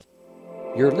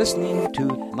You're listening to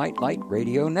Nightlight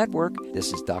Radio Network.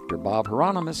 This is Dr. Bob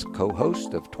Hieronymus,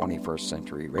 co-host of 21st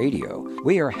Century Radio.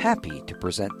 We are happy to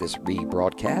present this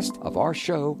rebroadcast of our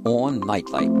show on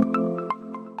Nightlight.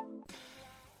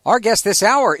 Our guest this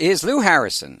hour is Lou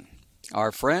Harrison.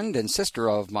 Our friend and sister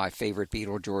of my favorite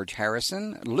Beatle, George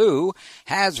Harrison, Lou,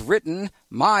 has written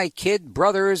My Kid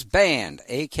Brothers Band,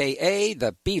 a.k.a.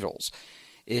 The Beatles.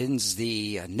 Is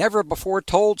the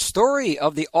never-before-told story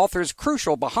of the author's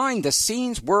crucial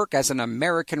behind-the-scenes work as an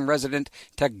American resident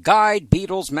to guide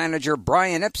Beatles manager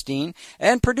Brian Epstein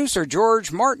and producer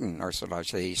George Martin, or should I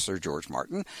say Sir George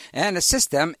Martin, and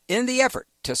assist them in the effort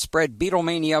to spread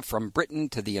Beatlemania from Britain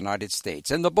to the United States.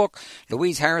 In the book,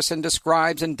 Louise Harrison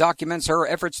describes and documents her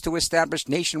efforts to establish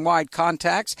nationwide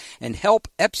contacts and help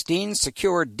Epstein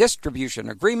secure distribution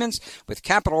agreements with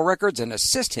Capitol Records and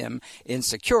assist him in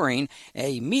securing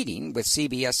a meeting with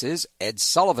CBS's Ed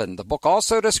Sullivan. The book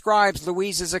also describes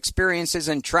Louise's experiences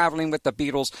in traveling with the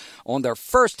Beatles on their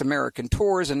first American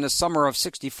tours in the summer of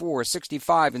 64,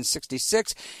 65, and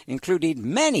 66,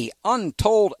 including many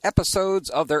untold episodes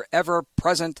of their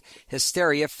ever-present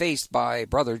hysteria faced by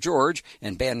brother George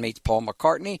and bandmates Paul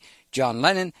McCartney, John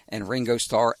Lennon, and Ringo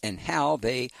Starr, and how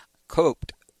they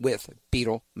coped with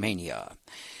Beatlemania.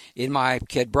 In My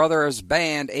Kid Brothers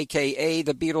Band, a.k.a.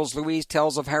 The Beatles, Louise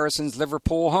tells of Harrison's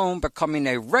Liverpool home becoming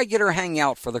a regular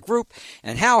hangout for the group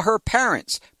and how her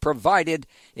parents provided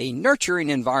a nurturing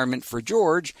environment for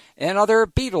George and other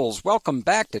Beatles. Welcome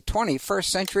back to 21st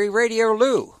Century Radio,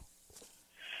 Lou.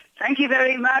 Thank you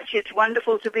very much. It's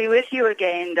wonderful to be with you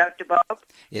again, Dr. Bob.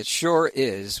 It sure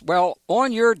is. Well,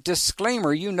 on your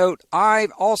disclaimer, you note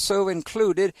I've also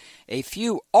included a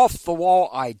few off-the-wall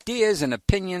ideas and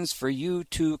opinions for you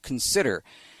to consider,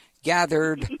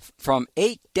 gathered from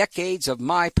 8 decades of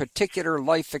my particular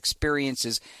life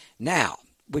experiences. Now,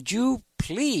 would you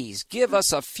please give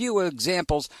us a few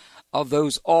examples of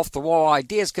those off-the-wall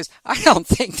ideas? Because I don't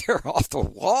think they're off the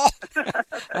wall.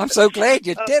 I'm so glad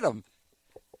you did them.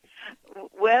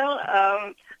 Well,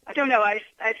 I don't know.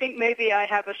 I think maybe I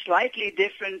have a slightly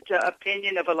different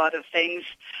opinion of a lot of things.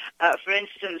 For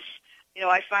instance,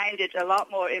 I find it a lot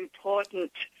more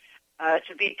important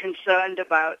to be concerned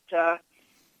about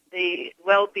the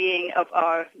well-being of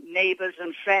our neighbors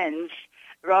and friends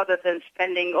rather than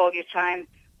spending all your time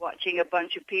watching a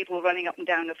bunch of people running up and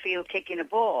down the field kicking a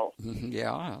ball.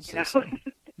 Yeah,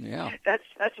 yeah.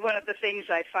 That's one of the things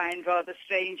I find rather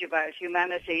strange about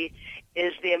humanity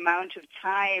is the amount of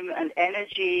time and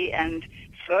energy and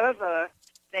fervor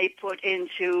they put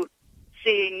into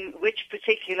seeing which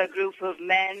particular group of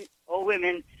men or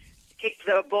women kick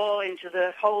their ball into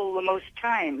the hole the most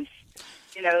times.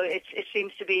 It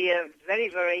seems to be a very,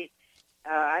 very,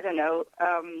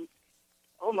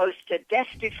 almost a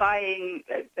death-defying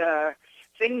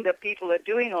thing that people are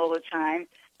doing all the time,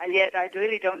 and yet I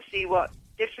really don't see what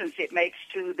difference it makes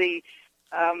to the,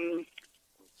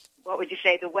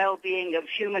 the well-being of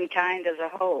humankind as a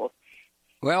whole.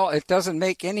 Well, it doesn't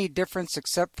make any difference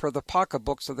except for the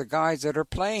pocketbooks of the guys that are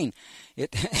playing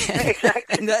it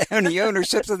exactly. and the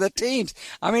ownerships of the teams.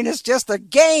 I mean, it's just a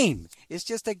game. It's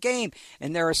just a game.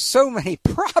 And there are so many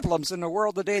problems in the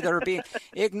world today that are being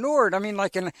ignored. I mean,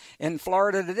 like in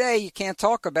Florida today, you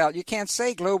can't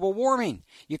say global warming.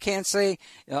 You can't say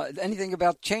anything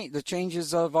about the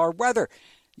changes of our weather.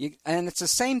 And it's the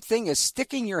same thing as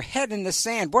sticking your head in the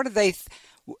sand.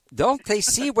 Don't they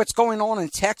see what's going on in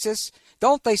Texas?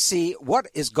 Don't they see what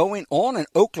is going on in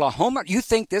Oklahoma? You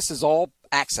think this is all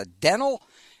accidental?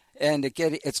 And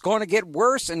it's going to get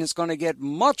worse, and it's going to get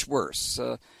much worse.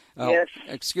 Yes.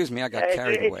 Excuse me, I got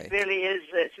carried away. It really is.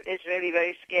 It's really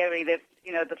very scary that,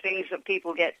 the things that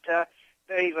people get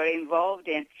very, very involved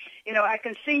in. I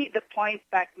can see the point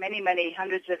back many, many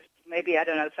hundreds of, maybe,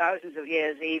 thousands of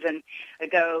years even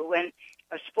ago when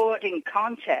a sporting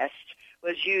contest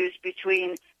was used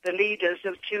between the leaders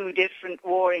of two different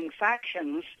warring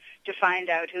factions to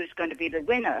find out who's going to be the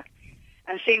winner.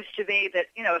 And it seems to me that,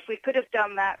 if we could have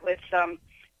done that with,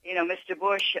 Mr.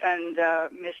 Bush and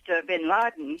Mr. Bin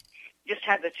Laden, just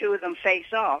had the two of them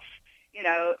face off,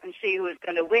 and see who was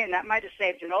going to win, that might have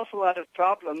saved an awful lot of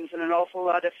problems and an awful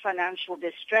lot of financial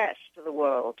distress to the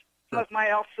world. Some of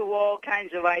my off-the-wall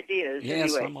kinds of ideas. Yeah,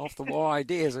 anyway. Some off-the-wall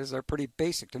ideas. Those are pretty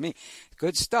basic to me.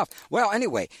 Good stuff. Well,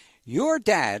 anyway, your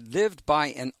dad lived by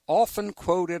an often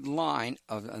quoted line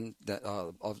of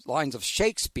lines of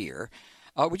Shakespeare.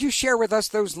 Would you share with us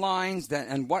those lines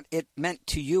and what it meant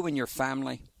to you and your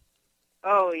family?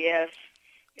 Oh, yes.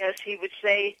 Yes, he would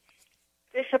say,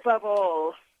 "This above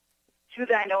all, to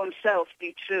thine own self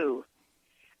be true,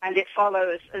 and it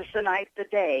follows as the night the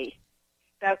day.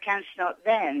 Thou canst not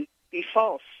then be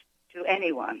false to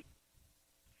anyone."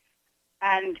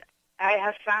 And I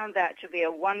have found that to be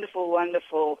a wonderful,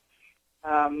 wonderful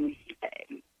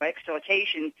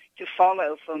exhortation to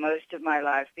follow for most of my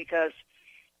life because,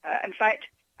 in fact,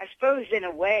 I suppose in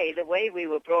a way, the way we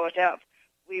were brought up,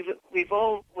 we've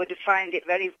all would find it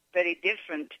very, very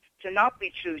different to not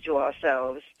be true to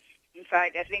ourselves. In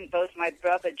fact, I think both my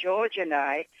brother George and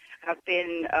I have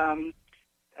been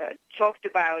talked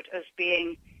about as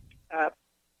being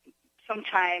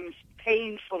sometimes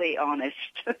painfully honest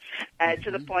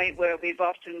to the point where we've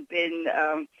often been,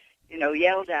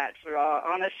 yelled at for our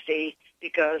honesty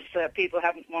because people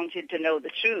haven't wanted to know the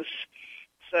truth.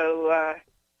 So,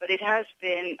 but it has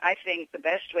been, I think, the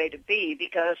best way to be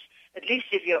because at least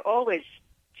if you're always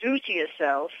true to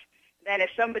yourself, then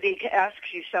if somebody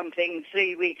asks you something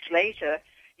 3 weeks later,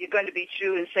 you're going to be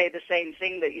true and say the same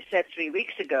thing that you said 3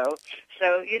 weeks ago.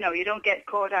 So, you don't get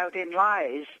caught out in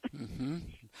lies. Mm-hmm.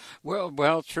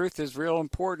 Well, truth is real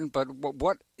important, but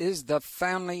what is the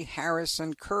family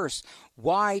Harrison curse?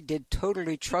 Why did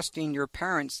totally trusting your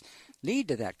parents lead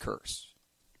to that curse?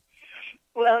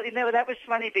 Well, that was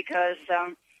funny because,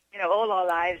 all our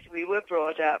lives we were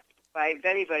brought up by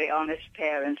very, very honest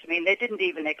parents. I mean, they didn't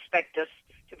even expect us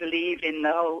to believe in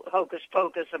the whole hocus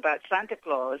pocus about Santa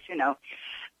Claus,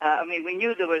 we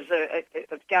knew there was a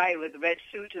guy with a red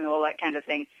suit and all that kind of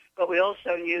thing, but we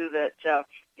also knew that, that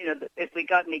if we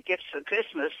got any gifts for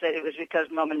Christmas, that it was because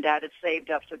Mom and Dad had saved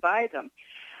up to buy them.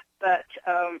 But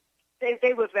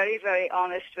they were very, very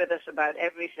honest with us about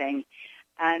everything.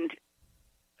 And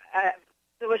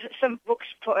there was some books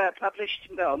published,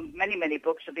 many, many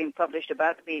books have been published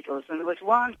about the Beatles, and there was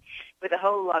one with a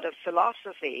whole lot of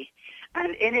philosophy.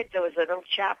 And in it there was a little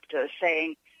chapter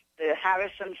saying the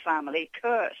Harrison family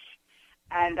curse.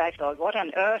 And I thought, what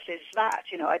on earth is that?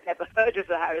 I'd never heard of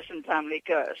the Harrison family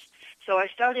curse. So I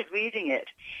started reading it.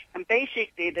 And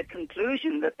basically the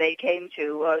conclusion that they came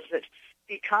to was that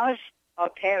because our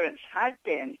parents had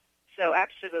been so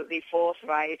absolutely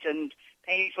forthright and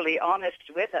painfully honest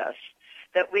with us,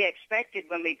 that we expected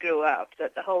when we grew up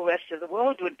that the whole rest of the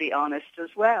world would be honest as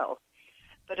well.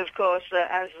 But of course,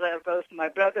 as both my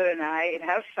brother and I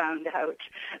have found out,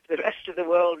 the rest of the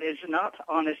world is not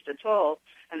honest at all.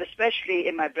 And especially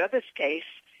in my brother's case,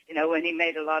 when he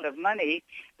made a lot of money,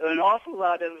 there were an awful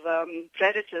lot of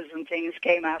predators and things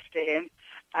came after him.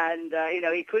 And,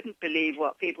 he couldn't believe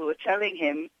what people were telling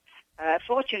him.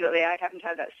 Fortunately, I haven't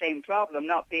had that same problem.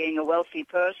 Not being a wealthy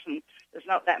person, there's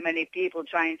not that many people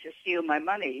trying to steal my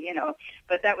money,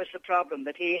 But that was the problem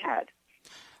that he had.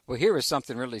 Well, here is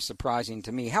something really surprising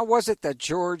to me. How was it that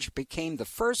George became the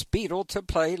first Beatle to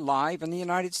play live in the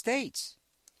United States?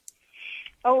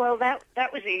 Oh, well, that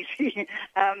was easy.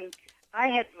 I'm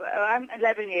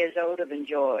 11 years older than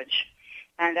George,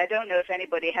 and I don't know if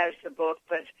anybody has the book,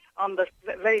 but on the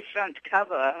very front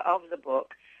cover of the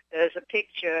book, there's a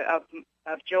picture of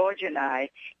George and I,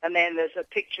 and then there's a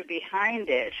picture behind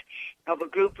it of a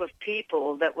group of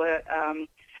people that were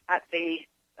at the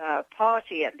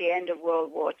party at the end of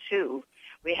World War II.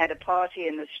 We had a party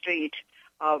in the street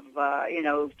of,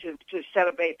 to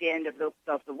celebrate the end of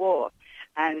the war.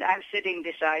 And I'm sitting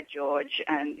beside George,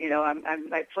 and, I'm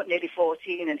like nearly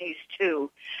 14, and he's 2,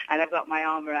 and I've got my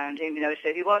arm around him,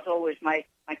 so he was always my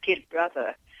kid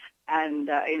brother. And,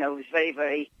 was very,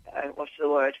 very,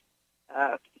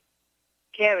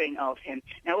 caring of him.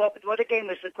 Now, what again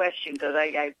was the question?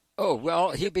 Because Oh,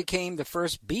 well, he became the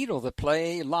first Beatle to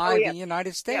play live in the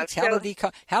United States. Yeah,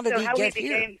 How did he get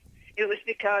here? It was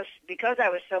because I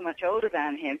was so much older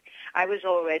than him. I was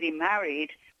already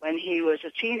married when he was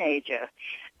a teenager,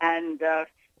 and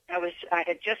I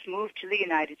had just moved to the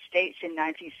United States in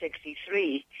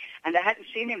 1963, and I hadn't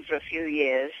seen him for a few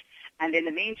years. And in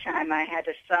the meantime, I had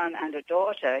a son and a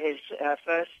daughter, his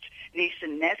first niece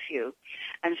and nephew.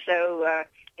 And so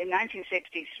in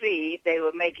 1963, they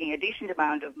were making a decent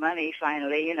amount of money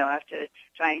finally, after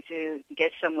trying to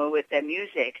get somewhere with their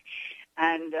music.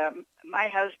 And my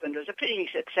husband was a pretty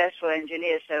successful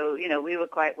engineer, so, we were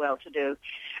quite well-to-do.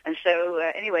 And so,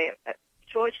 anyway,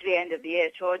 towards the end of the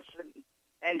year, towards the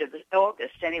end of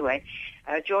August anyway,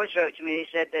 George wrote to me. He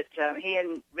said that he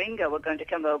and Ringo were going to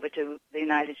come over to the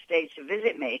United States to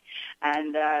visit me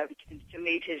and to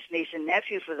meet his niece and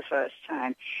nephew for the first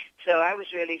time. So I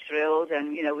was really thrilled,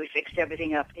 and, we fixed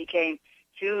everything up. He came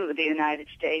to the United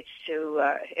States,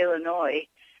 to Illinois,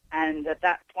 and at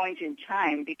that point in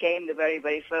time became the very,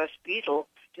 very first Beatle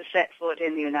to set foot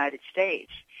in the United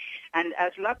States. And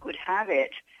as luck would have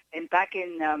it, back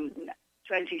in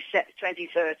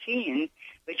 2013,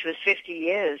 which was 50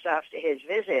 years after his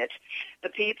visit, the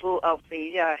people of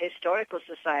the Historical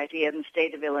Society in the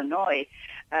state of Illinois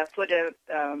put a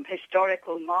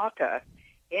historical marker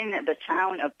in the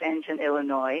town of Benton,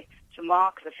 Illinois, to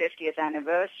mark the 50th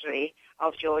anniversary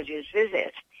of George's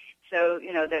visit. So,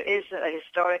 there is a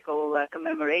historical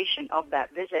commemoration of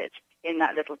that visit in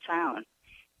that little town.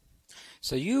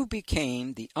 So you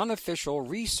became the unofficial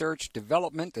research,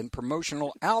 development, and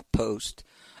promotional outpost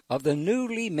of the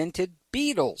newly minted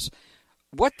Beatles.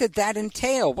 What did that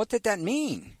entail? What did that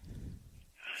mean?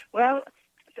 Well,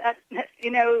 as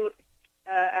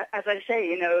I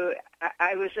say,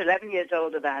 I was 11 years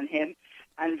older than him,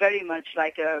 and very much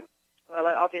like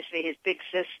obviously his big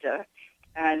sister,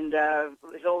 and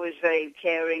was always very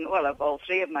caring, of all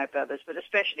three of my brothers, but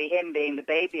especially him being the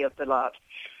baby of the lot.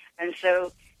 And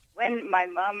so when my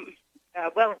mum,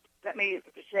 let me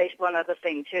say one other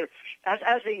thing too.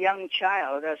 As a young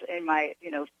child, as in my,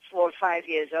 4 or 5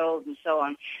 years old and so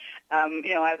on,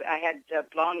 I had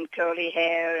blonde curly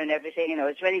hair and everything.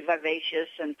 It's very vivacious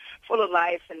and full of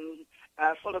life and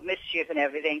full of mischief and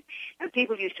everything. And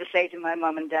people used to say to my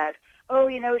mom and dad, "Oh,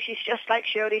 she's just like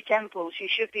Shirley Temple. She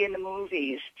should be in the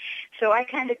movies." So I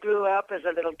kind of grew up as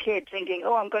a little kid thinking,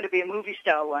 "Oh, I'm going to be a movie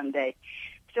star one day."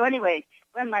 So anyway,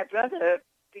 when my brother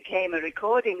became a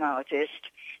recording artist,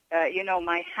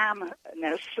 my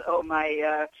hamness or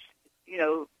my,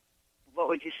 what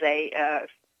would you say?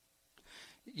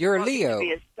 You're a Leo. To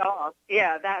be a star.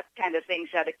 Yeah, that kind of thing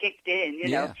sort of kicked in,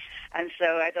 know. And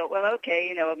so I thought, well,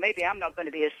 okay, maybe I'm not going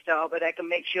to be a star, but I can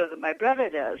make sure that my brother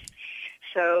does.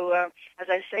 So, as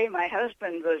I say, my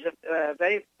husband was a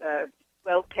very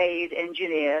well-paid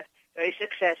engineer, very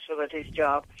successful at his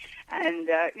job. And,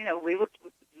 we were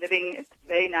living a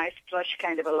very nice, plush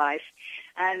kind of a life.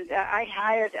 And I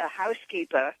hired a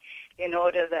housekeeper in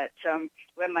order that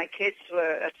when my kids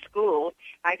were at school,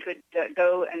 I could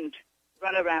go and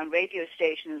run around radio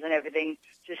stations and everything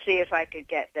to see if I could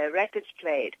get their records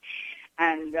played.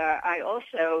 And I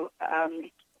also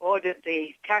ordered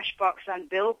the Cash Box and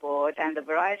Billboard and the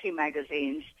Variety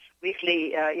magazines,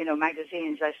 weekly,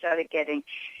 magazines I started getting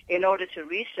in order to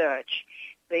research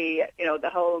the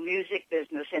whole music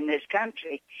business in this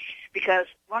country. Because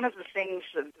one of the things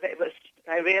that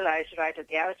I realized right at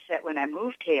the outset when I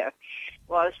moved here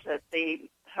was that the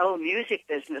whole music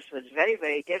business was very,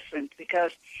 very different,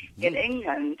 because in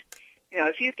England,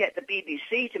 if you get the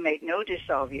BBC to make notice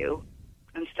of you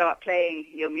and start playing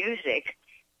your music,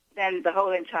 then the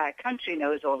whole entire country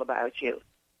knows all about you.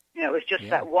 It was just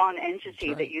that one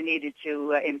entity that you needed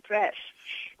to impress.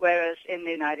 Whereas in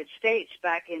the United States,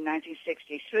 back in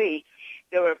 1963,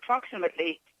 there were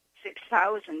approximately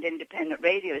 6,000 independent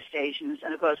radio stations,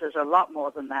 and of course there's a lot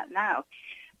more than that now.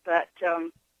 But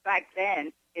back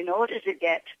then, in order to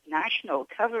get national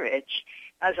coverage,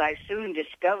 as I soon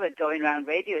discovered going around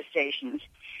radio stations,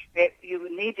 you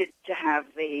needed to have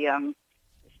the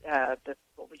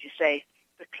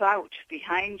clout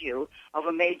behind you of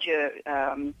a major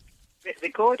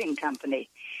recording company.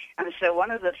 And so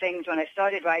one of the things when I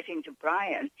started writing to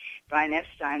Brian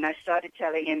Epstein, I started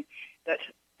telling him that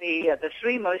the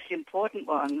three most important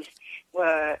ones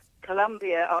were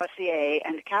Columbia, RCA,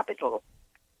 and Capitol.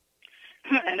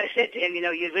 And I said to him,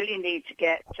 you really need to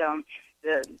get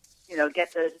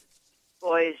get the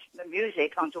boys' the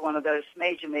music onto one of those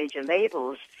major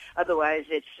labels. Otherwise,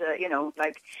 it's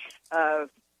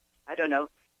I don't know,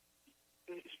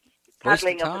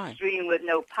 paddling up a stream with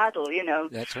no paddle.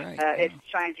 That's right. It's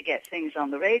trying to get things on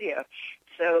the radio.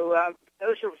 So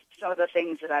those are some of the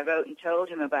things that I wrote and told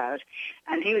him about.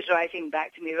 And he was writing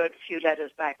back to me, wrote a few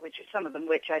letters back, some of them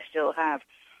which I still have.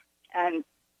 And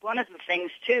one of the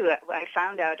things, too, I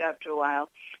found out after a while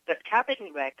that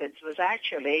Capitol Records was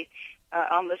actually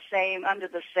under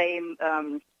the same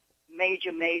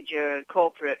major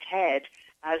corporate head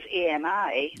as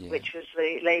EMI, which was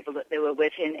the label that they were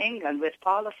with in England with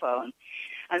Parlophone.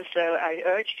 And so I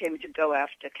urged him to go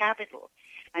after Capitol.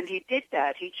 And he did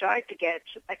that. He tried to get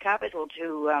a Capitol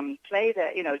to play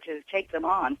there, to take them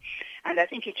on. And I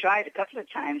think he tried a couple of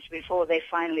times before they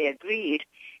finally agreed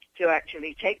to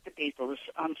actually take the Beatles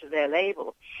onto their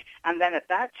label. And then at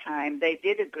that time, they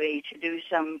did agree to do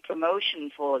some promotion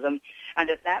for them. And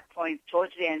at that point,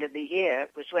 towards the end of the year,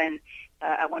 was when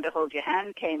I Want to Hold Your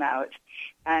Hand came out.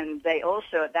 And they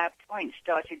also, at that point,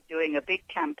 started doing a big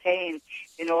campaign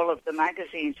in all of the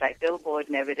magazines, like Billboard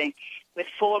and everything, with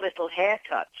 4 little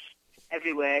haircuts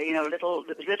everywhere, it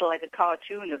was little like a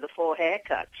cartoon of the 4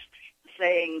 haircuts,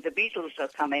 saying the Beatles are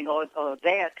coming or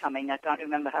they are coming. I can't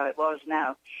remember how it was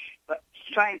now. But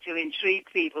trying to intrigue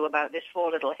people about this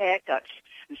 4 little haircuts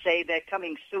and say they're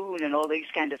coming soon and all these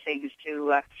kind of things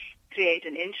to create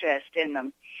an interest in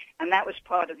them. And that was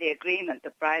part of the agreement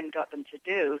that Brian got them to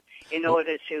do in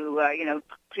order to,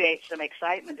 create some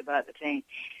excitement about the thing.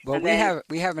 Well,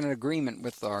 we have an agreement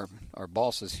with our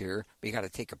bosses here. We got to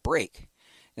take a break.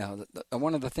 Now,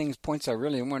 one of the points I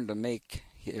really wanted to make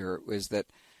here was that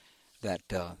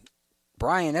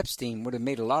Brian Epstein would have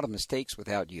made a lot of mistakes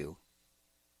without you.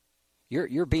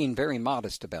 You're being very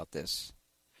modest about this.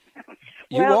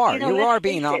 You are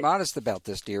being honest about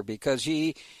this, dear, because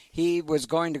he was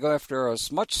going to go after a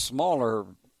much smaller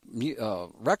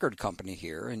record company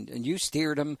here, and you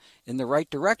steered him in the right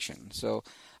direction. So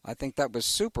I think that was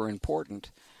super important.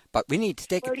 But we need to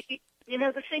take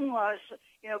the thing was,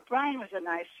 Brian was a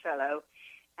nice fellow,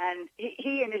 and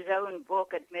he in his own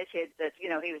book admitted that, he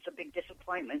was a big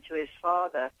disappointment to his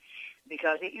father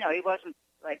because, he wasn't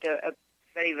like a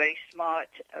very, very smart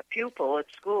pupil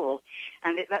at school,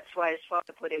 and that's why his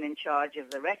father put him in charge of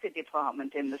the record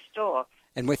department in the store.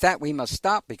 And with that, we must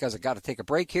stop because I've got to take a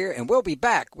break here, and we'll be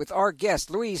back with our guest,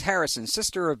 Louise Harrison,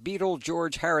 sister of Beatle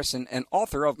George Harrison and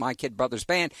author of My Kid Brothers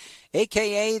Band,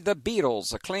 a.k.a. The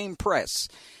Beatles, Acclaim Press.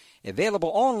 Available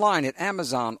online at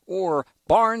Amazon or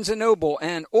Barnes & Noble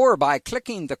or by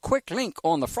clicking the quick link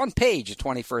on the front page at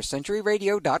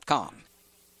 21stCenturyRadio.com.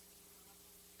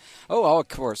 Oh, of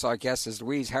course, our guest is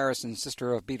Louise Harrison,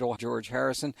 sister of Beatle George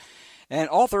Harrison, and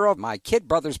author of My Kid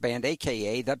Brothers Band,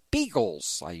 a.k.a. The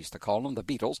Beagles. I used to call them the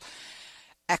Beatles.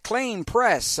 Acclaim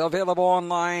Press, available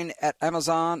online at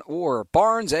Amazon or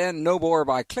Barnes & Noble or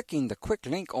by clicking the quick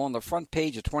link on the front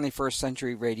page at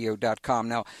 21stCenturyRadio.com.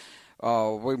 Now,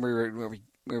 when we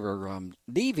were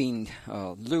leaving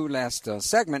Lou last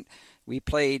segment, we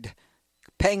played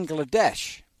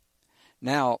Bangladesh.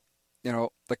 Now,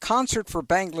 the concert for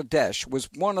Bangladesh was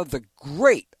one of the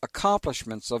great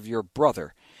accomplishments of your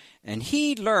brother. And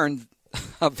he learned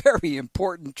a very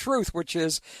important truth, which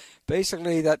is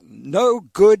basically that no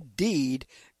good deed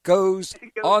goes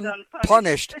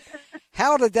unpunished.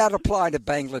 How did that apply to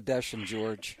Bangladesh and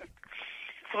George?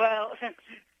 Well,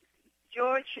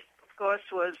 George, of course,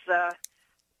 was,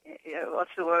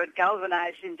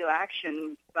 galvanized into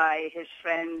action by his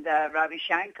friend Ravi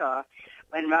Shankar.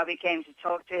 When Ravi came to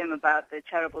talk to him about the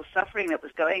terrible suffering that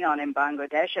was going on in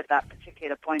Bangladesh at that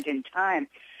particular point in time,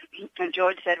 and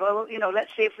George said, well,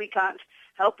 let's see if we can't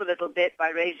help a little bit by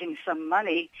raising some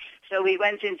money. So we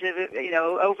went into,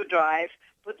 overdrive,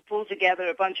 pulled together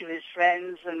a bunch of his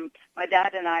friends, and my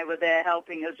dad and I were there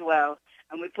helping as well.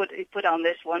 And we put on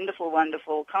this wonderful,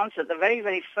 wonderful concert, the very,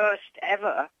 very first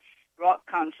ever rock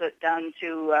concert done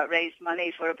to raise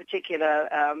money for a particular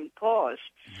cause.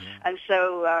 Mm-hmm. And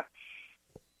so,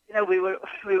 we were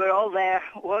all there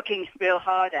working real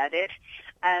hard at it,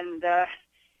 and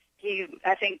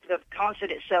I think the concert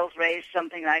itself raised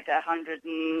something like $100,000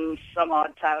 and some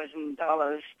odd,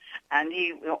 and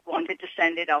he wanted to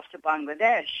send it off to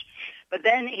Bangladesh. But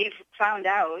then he found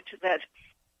out that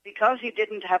because he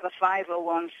didn't have a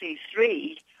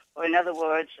 501c3, or in other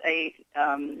words, a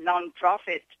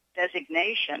non-profit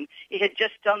designation, he had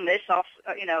just done this off,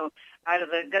 out of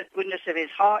the goodness of his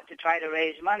heart to try to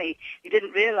raise money. He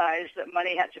didn't realize that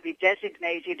money had to be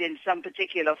designated in some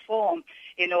particular form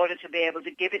in order to be able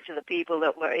to give it to the people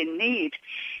that were in need.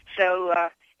 So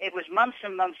it was months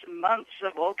and months and months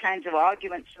of all kinds of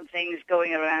arguments and things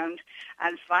going around.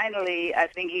 And finally, I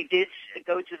think he did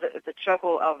go to the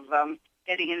trouble of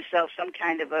getting himself some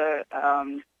kind of a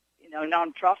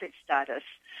non-profit status.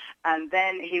 And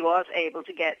then he was able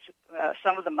to get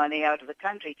some of the money out of the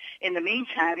country. In the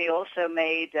meantime, he also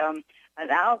made an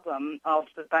album of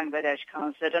the Bangladesh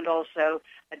concert and also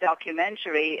a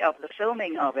documentary of the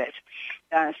filming of it.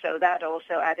 So that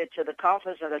also added to the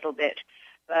coffers a little bit.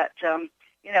 But,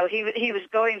 he was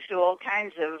going through all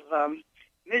kinds of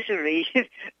misery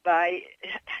by,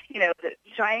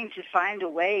 trying to find a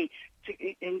way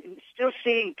still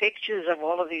seeing pictures of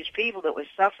all of these people that were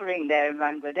suffering there in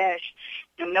Bangladesh,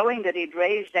 and knowing that he'd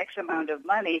raised X amount of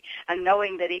money and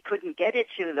knowing that he couldn't get it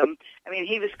to them. I mean,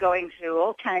 he was going through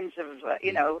all kinds of,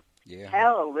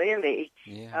 hell, really,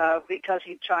 because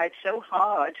he tried so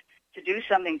hard to do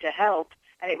something to help,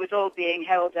 and it was all being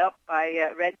held up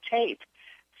by red tape.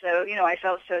 So, I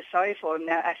felt so sorry for him.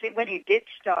 Now, I think when he did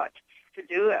start to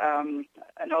do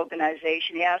an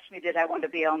organization, he asked me, did I want to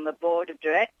be on the board of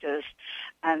directors?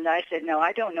 And I said, no,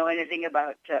 I don't know anything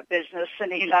about business.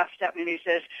 And he laughed at me and he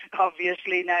says,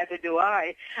 obviously, neither do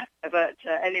I. But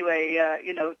anyway,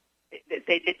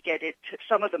 they did get it.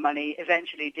 Some of the money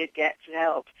eventually did get to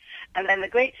help. And then the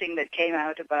great thing that came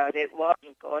out about it was,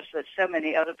 of course, that so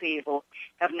many other people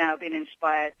have now been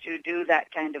inspired to do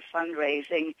that kind of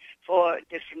fundraising for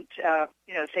different,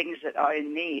 things that are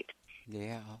in need.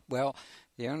 Yeah. Well,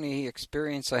 the only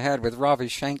experience I had with Ravi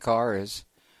Shankar is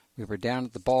we were down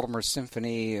at the Baltimore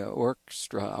Symphony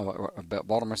Orchestra,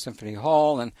 Baltimore Symphony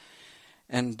Hall,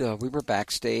 and we were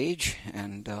backstage,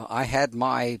 and I had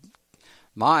my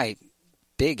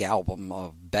big album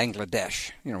of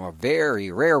Bangladesh, a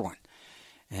very rare one,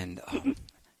 and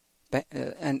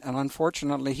and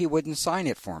unfortunately he wouldn't sign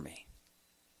it for me.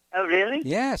 Oh, really?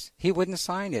 Yes, he wouldn't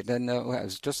sign it, and I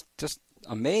was just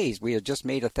amazed. We had just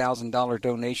made $1,000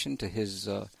 donation to his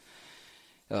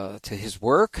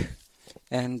work,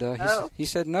 and he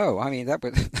said no. I mean, that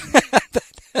would.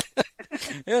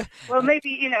 Yeah. Well,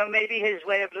 maybe his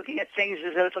way of looking at things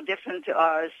is a little different to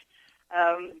ours.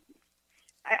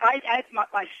 I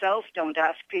myself don't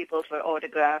ask people for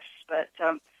autographs, but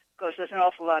of course there's an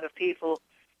awful lot of people,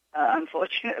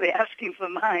 unfortunately, asking for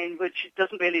mine, which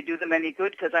doesn't really do them any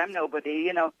good because I'm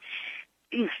nobody,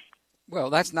 Well,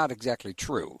 that's not exactly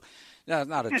true. No,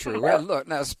 not true. Well, look,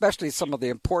 now, especially some of the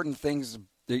important things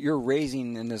that you're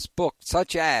raising in this book,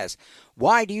 such as,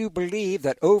 why do you believe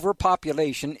that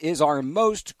overpopulation is our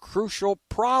most crucial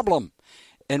problem?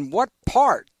 And what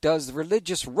part does the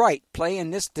religious right play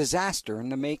in this disaster in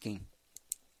the making?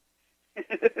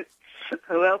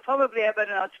 Well, probably I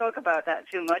better not talk about that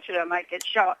too much or I might get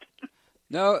shot.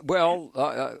 No, well,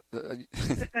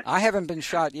 I haven't been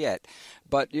shot yet,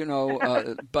 but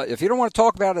but if you don't want to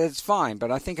talk about it, it's fine.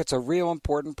 But I think it's a real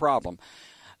important problem.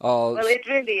 Well, it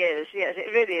really is. Yes,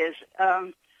 it really is.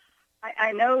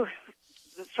 I know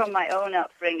from my own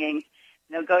upbringing,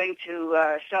 going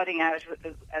to starting out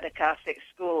at a Catholic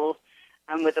school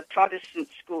and with a Protestant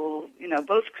school,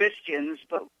 both Christians,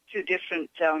 but two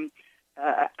different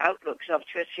outlooks of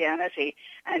Christianity,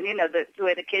 and the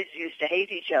way the kids used to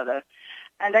hate each other.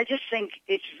 And I just think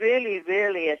it's really,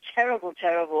 really a terrible,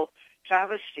 terrible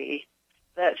travesty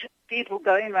that people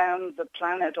going around the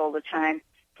planet all the time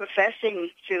professing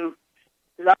to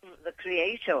love the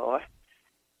Creator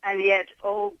and yet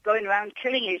all going around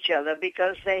killing each other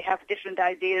because they have different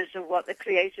ideas of what the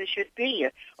Creator should be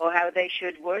or how they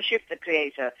should worship the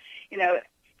Creator.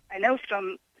 I know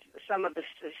from some of the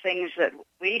things that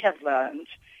we have learned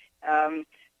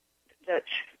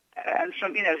and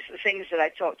from, the things that I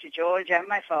talked to George and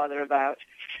my father about,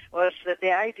 was that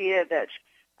the idea that,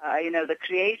 the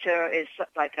Creator is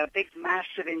like a big mass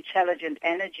of intelligent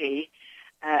energy,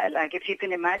 like if you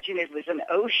can imagine it was an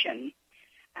ocean,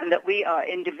 and that we are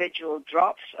individual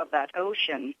drops of that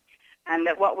ocean, and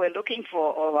that what we're looking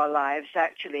for all our lives,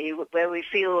 actually, where we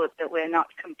feel that we're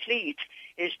not complete,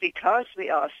 is because we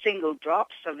are single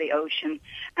drops of the ocean.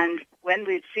 And when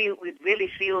we really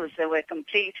feel as though we're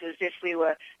complete, as if we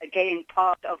were, again,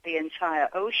 part of the entire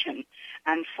ocean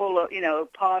and full of,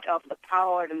 part of the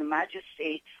power and the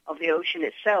majesty of the ocean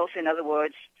itself. In other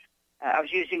words, I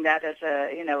was using that as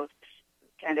a,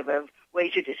 kind of a way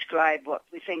to describe what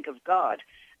we think of God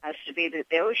as to be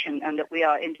the ocean, and that we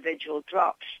are individual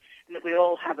drops, and that we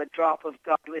all have a drop of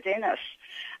God within us.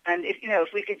 And if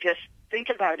we could just think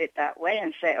about it that way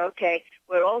and say, okay,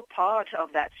 we're all part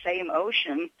of that same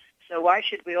ocean, so why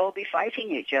should we all be fighting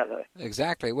each other?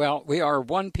 Exactly. Well, we are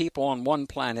one people on one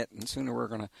planet, and sooner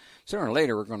or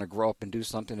later we're going to grow up and do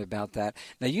something about that.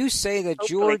 Now, you say that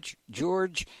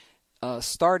George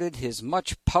started his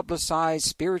much publicized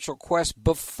spiritual quest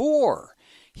before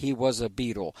he was a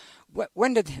Beatle.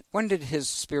 When did his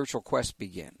spiritual quest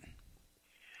begin?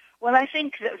 Well, I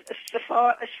think that as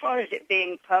far as it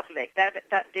being public, that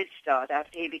did start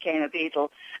after he became a Beatle,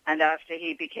 and after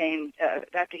he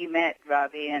met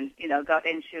Ravi and got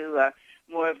into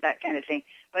more of that kind of thing.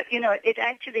 But it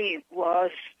actually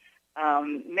was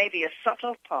maybe a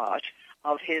subtle part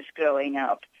of his growing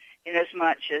up, in as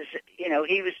much as he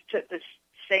took the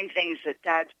same things that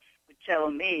Dad would tell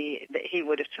me that he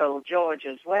would have told George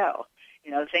as well.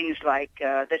 Things like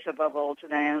this above all to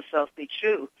thy own self be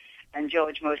true. And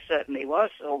George most certainly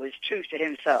was always true to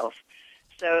himself.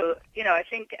 So, I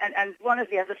think, and one of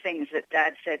the other things that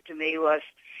Dad said to me was,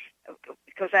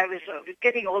 because I was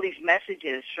getting all these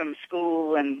messages from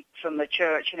school and from the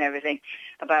church and everything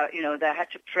about, that I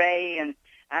had to pray and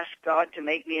ask God to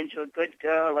make me into a good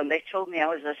girl. And they told me I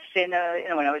was a sinner,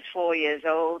 when I was 4 years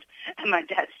old. And my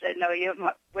dad said, no, you're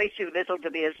way too little to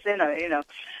be a sinner,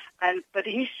 But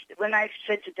when I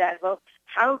said to Dad, well,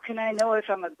 how can I know if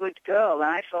I'm a good girl? And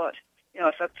I thought,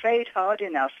 if I prayed hard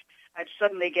enough I'd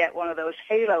suddenly get one of those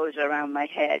halos around my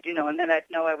head, and then I'd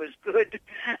know I was good.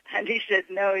 And he said,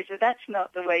 no, he said, that's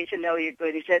not the way to know you're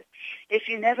good. He said, if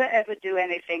you never ever do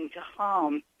anything to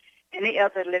harm any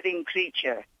other living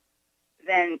creature,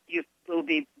 then you will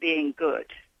be being good.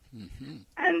 Mm-hmm.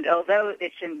 And although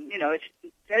it's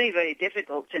very, very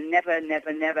difficult to never,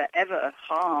 ever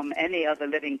harm any other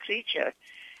living creature,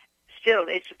 still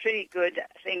it's a pretty good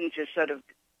thing to sort of,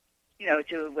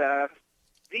 to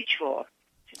reach for,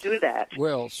 to do that.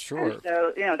 Well, sure. And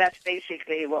so, that's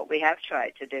basically what we have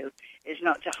tried to do, is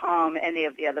not to harm any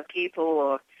of the other people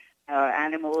or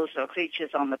animals or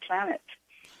creatures on the planet.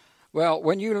 Well,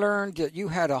 when you learned that you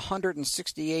had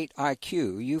 168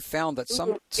 IQ, you found that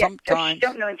sometimes... Don't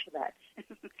go into that.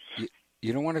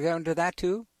 you don't want to go into that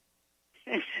too?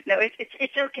 No,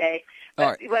 it's okay. But, all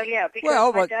right. Well, yeah,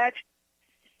 because my dad...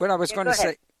 What I was going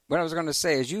to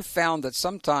say is you found that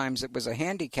sometimes it was a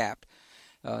handicap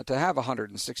to have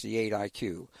 168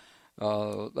 IQ.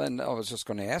 And I was just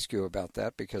going to ask you about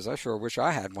that because I sure wish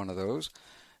I had one of those.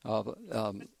 But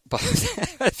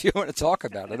if you want to talk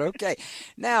about it, okay.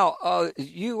 Now,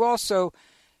 you also,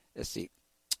 let's see,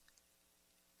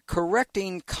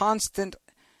 correcting constant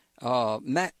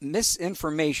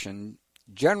misinformation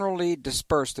generally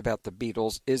dispersed about the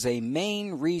Beatles is a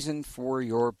main reason for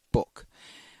your book.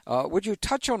 Would you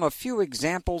touch on a few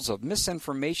examples of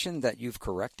misinformation that you've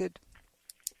corrected?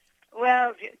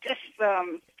 Well, just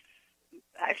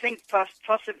I think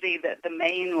possibly that the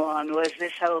main one was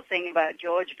this whole thing about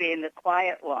George being the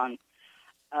quiet one.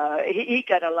 He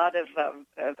got a lot of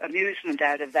amusement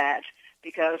out of that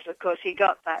because, of course, he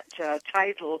got that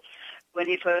title when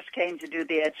he first came to do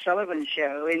the Ed Sullivan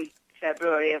Show in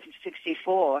February of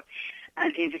 '64,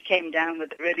 and he came down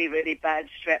with a really, really bad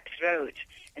strep throat,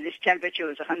 and his temperature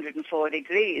was 104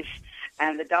 degrees,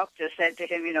 and the doctor said to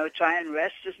him, try and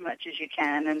rest as much as you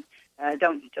can, and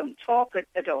don't talk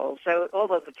at all. So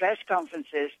all of the press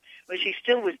conferences, which he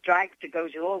still was dragged to go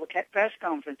to all the press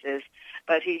conferences,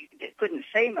 but he couldn't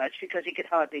say much because he could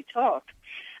hardly talk.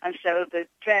 And so the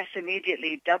press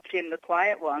immediately dubbed him the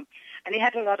quiet one. And he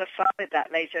had a lot of fun with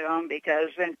that later on because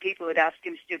when people would ask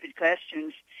him stupid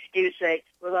questions, he would say,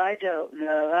 well, I don't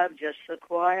know, I'm just the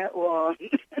quiet one.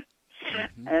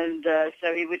 Mm-hmm. And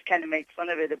so he would kind of make fun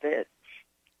of it a bit.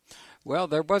 Well,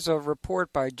 there was a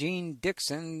report by Jean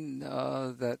Dixon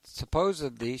that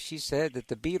supposedly she said that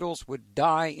the Beatles would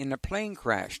die in a plane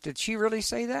crash. Did she really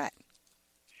say that?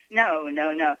 No.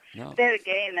 There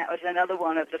again, that was another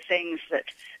one of the things that,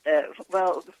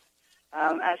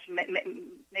 as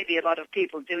maybe a lot of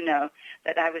people do know,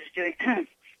 that I was doing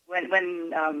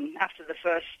when after the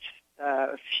first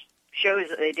shows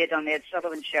that they did on the Ed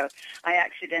Sullivan Show, I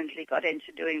accidentally got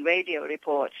into doing radio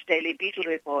reports, daily Beatle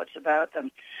reports about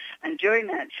them. And during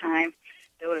that time,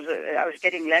 I was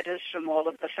getting letters from all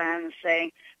of the fans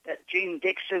saying that Jean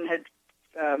Dixon had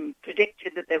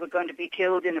predicted that they were going to be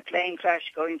killed in a plane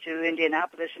crash going to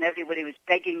Indianapolis, and everybody was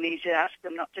begging me to ask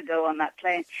them not to go on that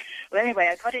plane. Well, anyway,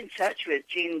 I got in touch with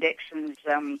Jean Dixon's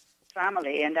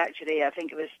family, and actually I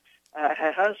think it was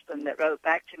her husband that wrote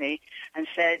back to me and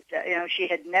said, she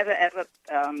had never, ever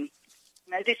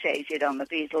meditated on the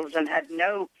Beatles and had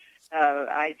no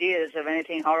ideas of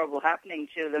anything horrible happening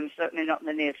to them, certainly not in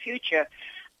the near future.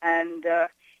 And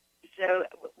so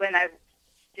when I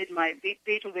did my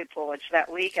Beatle reports that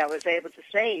week, I was able to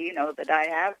say, that I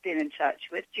have been in touch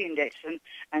with Jean Dixon,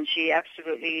 and she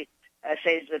absolutely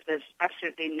says that there's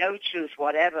absolutely no truth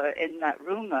whatever in that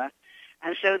rumor.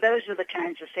 And so those are the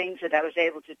kinds of things that I was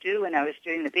able to do when I was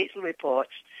doing the Beatle reports,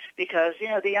 because,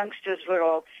 the youngsters were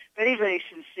all very, very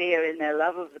sincere in their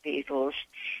love of the Beatles.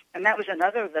 And that was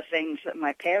another of the things that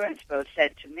my parents both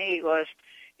said to me was,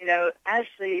 as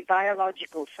the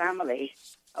biological family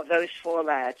of those four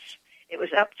lads, it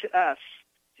was up to us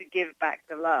to give back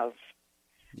the love.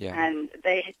 Yeah. And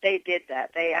they did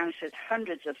that. They answered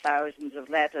hundreds of thousands of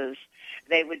letters.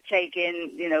 They would take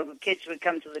in, kids would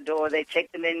come to the door, they'd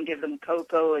take them in, give them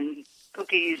cocoa and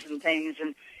cookies and things,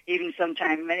 and even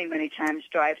sometimes, many, many times,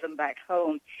 drive them back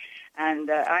home.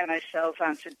 And I myself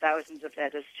answered thousands of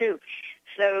letters too.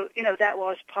 So, that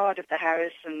was part of the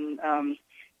Harrison,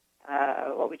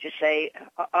 what would you say,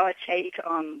 our take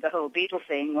on the whole Beatle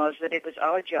thing was that it was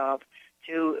our job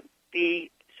to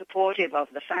be supportive of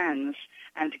the fans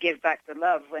and to give back the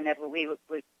love whenever we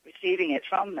were receiving it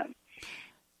from them.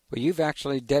 Well, you've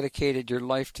actually dedicated your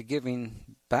life to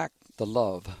giving back the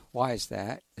love. Why is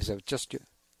that? Is it just...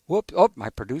 my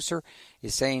producer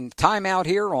is saying time out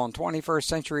here on 21st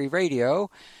Century Radio.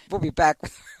 We'll be back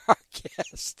with our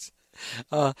guests.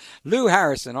 Lou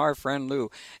Harrison, our friend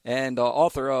Lou, and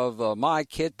author of My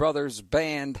Kid Brothers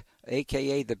Band,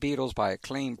 a.k.a. The Beatles by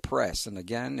Acclaim Press. And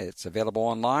again, it's available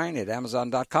online at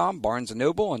Amazon.com, Barnes &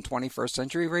 Noble, and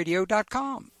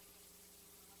 21stCenturyRadio.com.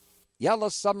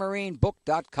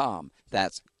 YellowSubmarineBook.com.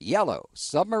 That's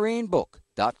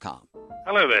YellowSubmarineBook.com.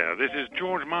 Hello there, this is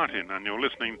George Martin, and you're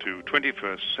listening to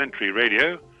 21st Century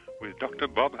Radio with Dr.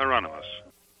 Bob Hieronymus.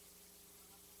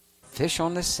 Fish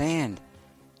on the sand.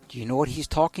 Do you know what he's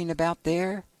talking about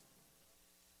there?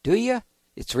 Do you?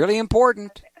 It's really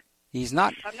important. He's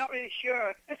not. I'm not really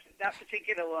sure that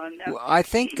particular one. No. Well,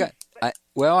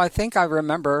 I think I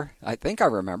remember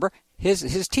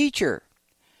his teacher.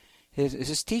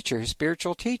 His teacher, his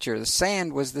spiritual teacher. The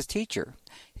sand was the teacher.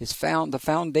 The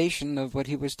foundation of what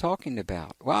he was talking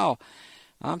about. Wow,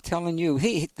 I'm telling you,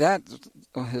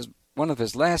 one of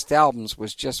his last albums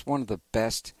was just one of the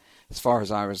best, as far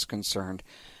as I was concerned.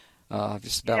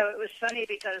 Just about. It was funny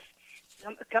because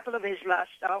a couple of his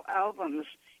last albums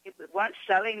weren't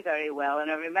selling very well, and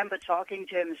I remember talking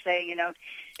to him saying,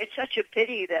 it's such a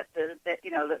pity that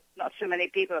not so many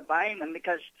people are buying them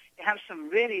because you have some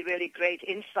really, really great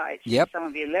insights in some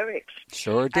of your lyrics.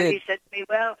 Sure did. And he said to me,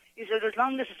 as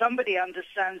long as somebody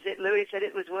understands it, Louis said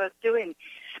it was worth doing.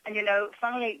 And,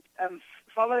 finally,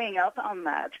 following up on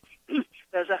that,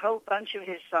 there's a whole bunch of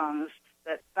his songs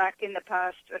that back in the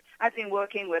past, I've been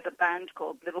working with a band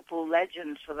called Liverpool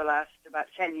Legends for the last about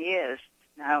 10 years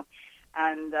now.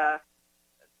 And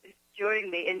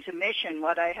during the intermission,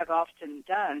 what I have often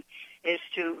done is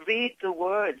to read the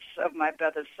words of my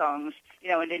brother's songs,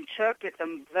 and interpret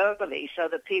them verbally so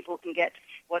that people can get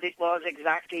what it was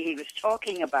exactly he was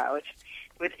talking about,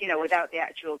 without the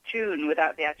actual tune,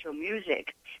 without the actual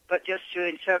music, but just to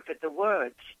interpret the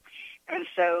words. And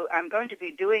so I'm going to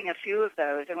be doing a few of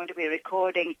those. I'm going to be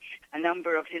recording a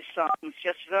number of his songs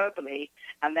just verbally,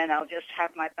 and then I'll just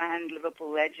have my band,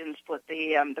 Liverpool Legends, put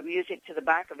the music to the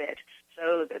back of it.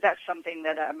 So that's something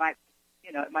that I might,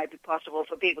 it might be possible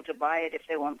for people to buy it if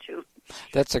they want to.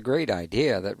 That's a great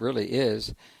idea. That really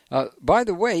is. By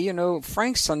the way,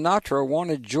 Frank Sinatra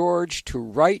wanted George to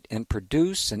write and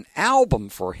produce an album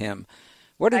for him.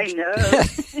 I know.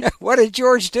 What did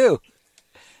George do?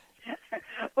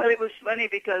 Well, it was funny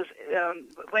because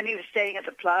when he was staying at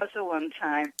the Plaza one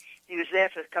time, he was there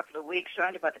for a couple of weeks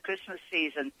around about the Christmas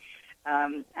season,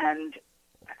 and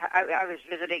I was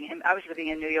visiting him. I was living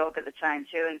in New York at the time,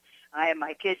 too, and I and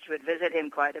my kids would visit him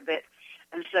quite a bit.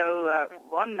 And so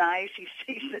one night,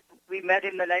 we met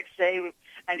him the next day,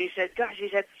 and he said,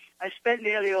 I spent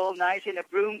nearly all night in a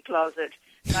broom closet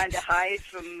trying to hide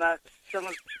from some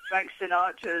of Frank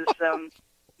Sinatra's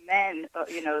men.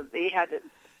 He had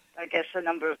I guess a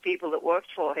number of people that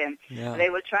worked for him. Yeah. They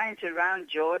were trying to round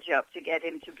George up to get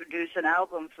him to produce an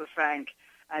album for Frank.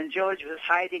 And George was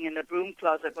hiding in the broom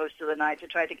closet most of the night to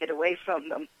try to get away from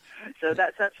them. So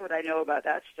that's what I know about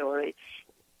that story.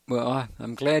 Well,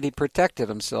 I'm glad he protected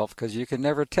himself, because you can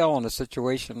never tell in a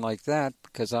situation like that,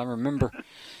 because I remember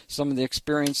some of the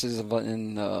experiences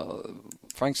in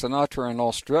Frank Sinatra in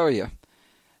Australia.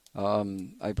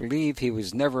 I believe he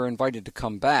was never invited to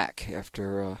come back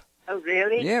after... Oh,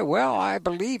 really? Yeah, well, I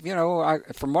believe,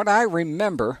 from what I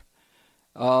remember,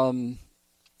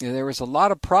 there was a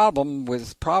lot of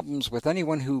problems with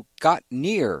anyone who got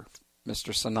near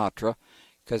Mr. Sinatra,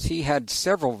 because he had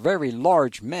several very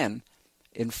large men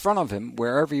in front of him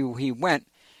wherever he went,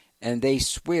 and they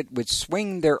would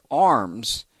swing their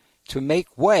arms to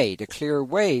make way, to clear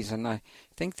ways, and I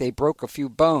think they broke a few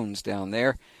bones down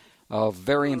there of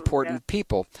very important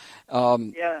people.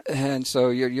 And so,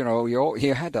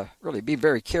 you had to really be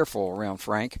very careful around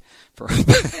Frank. Over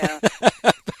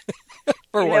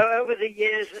the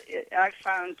years, I've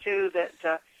found, too, that,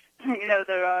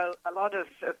 there are a lot of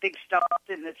big stars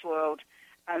in this world,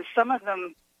 and some of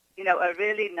them, are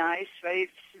really nice, very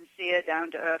sincere,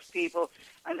 down-to-earth people,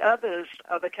 and others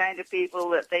are the kind of people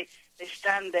that they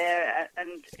stand there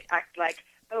and act like,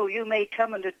 oh, you may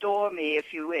come and adore me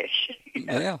if you wish.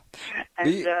 Yeah.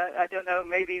 And I don't know,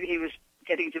 maybe he was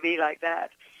getting to be like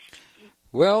that.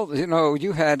 Well,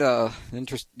 you had an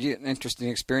interesting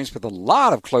experience with a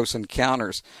lot of close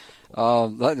encounters.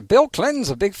 Bill Clinton's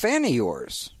a big fan of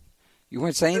yours. You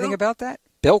want to say anything about that?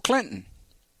 Bill Clinton.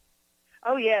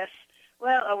 Oh, yes.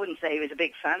 Well, I wouldn't say he was a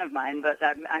big fan of mine, but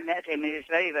I met him. He was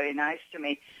very, very nice to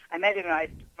me. I met him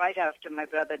right after my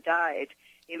brother died.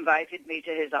 He invited me to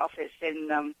his office in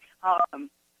Harlem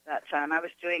that time. I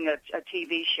was doing a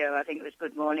TV show. I think it was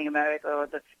Good Morning America or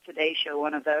the Today Show,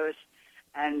 one of those.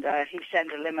 And he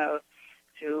sent a limo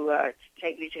to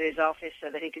take me to his office so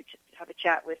that he could have a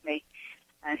chat with me.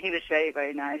 And he was very,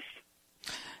 very nice.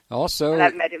 Also, and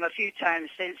I've met him a few times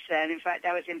since then. In fact,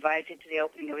 I was invited to the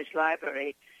opening of his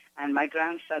library, and my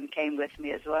grandson came with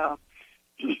me as well.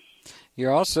 You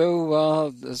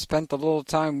also spent a little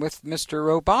time with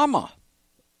Mr. Obama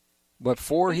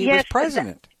before he was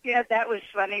president. That was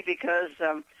funny because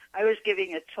I was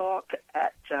giving a talk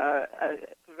at a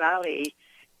rally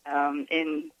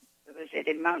in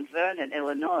Mount Vernon,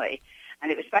 Illinois,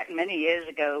 and it was back many years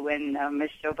ago when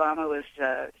Mr. Obama was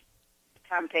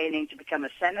campaigning to become a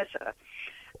senator.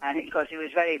 And of course, he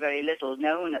was very, very little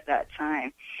known at that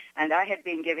time. And I had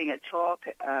been giving a talk.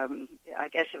 I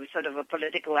guess it was sort of a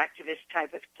political activist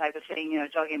type of thing,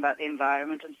 talking about the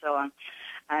environment and so on.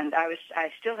 And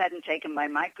I still hadn't taken my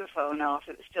microphone off.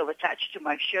 It was still attached to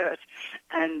my shirt.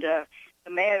 And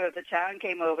the mayor of the town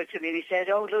came over to me and he said,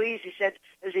 "Oh, Louise," he said,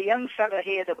 "there's a young fella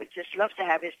here that would just love to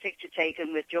have his picture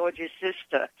taken with George's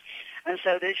sister." And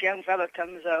so this young fella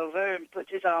comes over and puts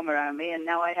his arm around me, and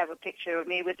now I have a picture of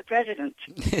me with the president.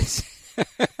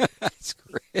 That's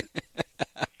great.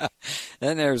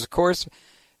 Then there's, of course,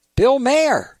 Bill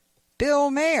Maher. Bill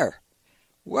Maher.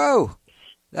 Whoa.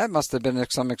 That must have been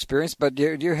some experience, but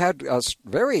you had a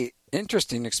very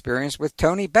interesting experience with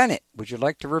Tony Bennett. Would you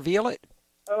like to reveal it?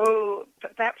 Oh,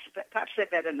 perhaps I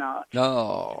better not.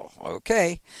 No,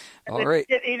 okay. All right.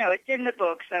 It's in the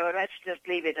book, so let's just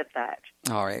leave it at that.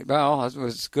 All right. Well, it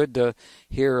was good to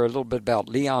hear a little bit about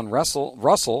Leon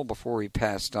Russell before he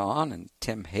passed on, and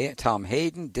Tom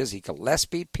Hayden, Dizzy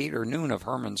Gillespie, Peter Noon of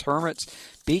Herman's Hermits,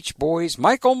 Beach Boys,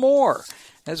 Michael Moore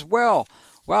as well.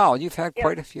 Wow, you've had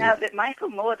quite a few. Now, that Michael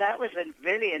Moore, that was a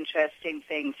really interesting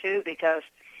thing, too, because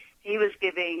he was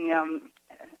giving...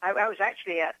 I was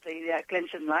actually at the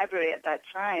Clinton Library at that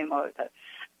time,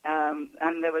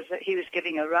 and he was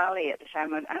giving a rally at the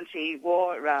time, an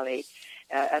anti-war rally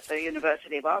at the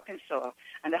University of Arkansas,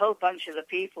 and a whole bunch of the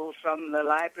people from the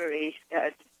library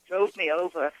drove me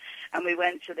over, and we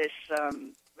went to this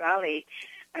rally,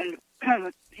 and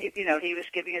he was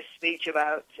giving a speech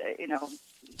about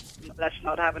let's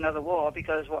not have another war,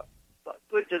 because what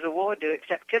good does a war do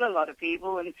except kill a lot of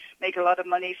people and make a lot of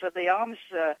money for the arms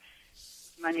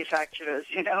manufacturers,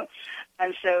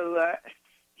 And so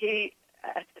he,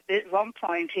 at one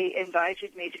point, he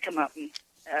invited me to come up and,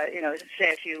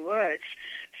 say a few words.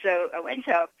 So I went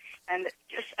up, and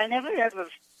I never ever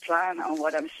plan on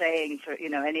what I'm saying for,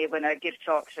 when I give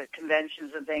talks at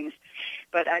conventions and things,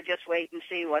 but I just wait and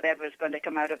see whatever is going to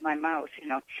come out of my mouth,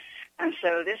 And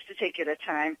so this particular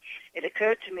time, it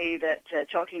occurred to me that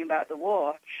talking about the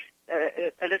war,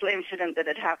 a little incident that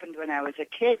had happened when I was a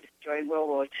kid during World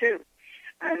War II.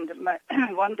 And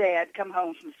one day I'd come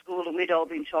home from school and we'd all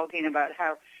been talking about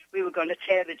how we were going to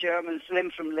tear the Germans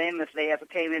limb from limb if they ever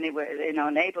came anywhere in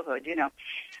our neighborhood,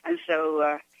 And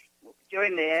so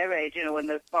during the air raid, when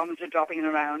the bombs were dropping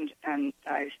around, and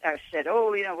I said,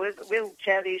 we'll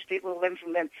tear these people limb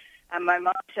from limb. And my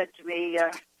mom said to me,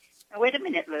 "Wait a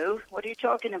minute, Lou, what are you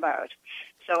talking about?"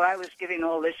 So I was giving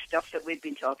all this stuff that we'd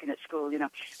been talking at school, And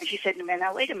she said to me,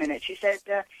 "Now, wait a minute." She said,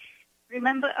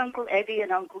 "Remember Uncle Eddie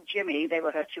and Uncle Jimmy?" They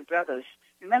were her two brothers.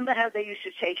 "Remember how they used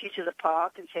to take you to the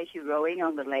park and take you rowing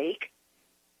on the lake?"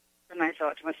 And I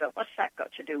thought to myself, what's that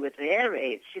got to do with the air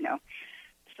raids,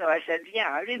 So I said, "Yeah,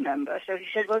 I remember." So he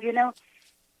said, "Well,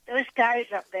 those guys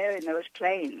up there in those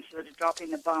planes that are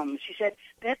dropping the bombs," she said,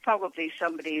 "they're probably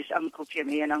somebody's Uncle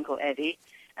Jimmy and Uncle Eddie.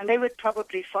 And they would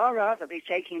probably far rather be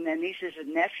taking their nieces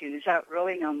and nephews out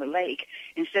rowing on the lake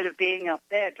instead of being up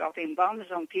there dropping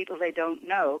bombs on people they don't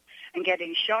know and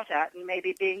getting shot at and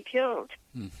maybe being killed."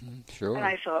 Mm-hmm, sure. And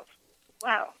I thought,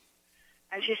 wow.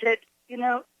 And she said,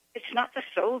 it's not the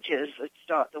soldiers that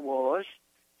start the wars.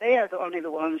 They are only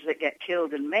the ones that get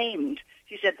killed and maimed.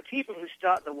 She said the people who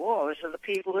start the wars are the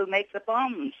people who make the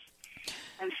bombs.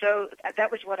 And so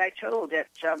that was what I told at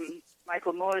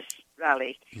Michael Moore's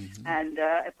rally. Mm-hmm. And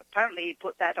apparently he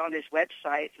put that on his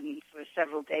website and for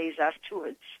several days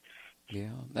afterwards.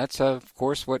 Yeah, that's, of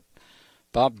course, what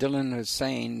Bob Dylan is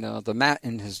saying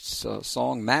in his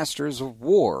song Masters of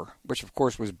War, which, of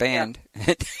course, was banned.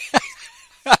 Yeah.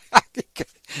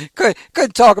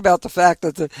 Could talk about the fact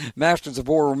that the Masters of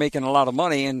War were making a lot of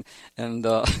money and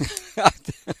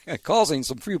causing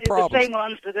some few problems.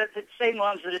 The same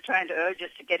ones that are trying to urge us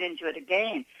to get into it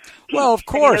again. Well, of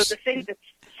course. And, the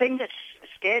thing that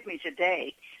scared me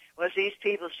today was these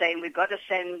people saying we've got to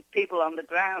send people on the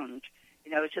ground,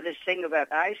 to this thing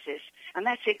about ISIS, and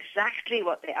that's exactly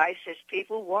what the ISIS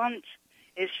people want,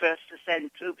 is for us to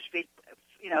send troops,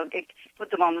 put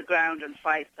them on the ground and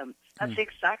fight them. That's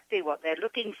exactly what they're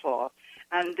looking for.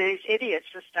 And these idiots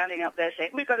are standing up there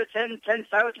saying, we've got to send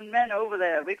 10,000 men over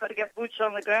there. We've got to get boots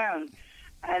on the ground.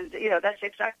 And, that's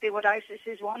exactly what ISIS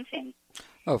is wanting.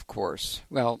 Of course.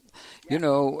 Well,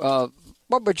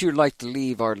 What would you like to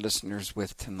leave our listeners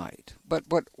with tonight?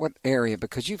 What area?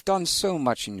 Because you've done so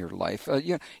much in your life.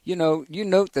 You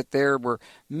note that there were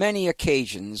many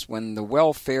occasions when the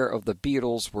welfare of the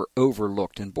Beatles were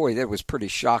overlooked, and boy, that was pretty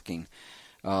shocking.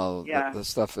 The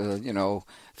stuff,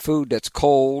 food that's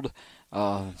cold,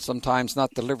 sometimes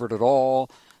not delivered at all.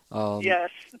 Yes.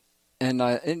 And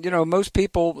most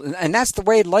people, and that's the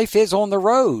way life is on the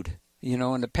road. In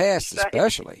the past, right.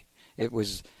 Especially, it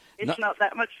was. It's not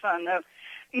that much fun, though.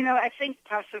 I think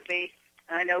possibly,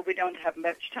 I know we don't have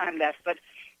much time left, but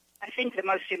I think the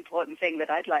most important thing that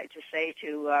I'd like to say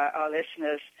to our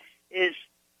listeners is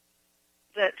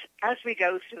that as we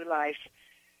go through life,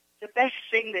 the best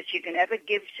thing that you can ever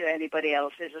give to anybody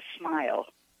else is a smile.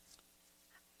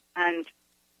 And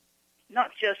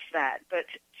not just that, but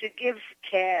to give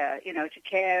care, to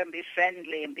care and be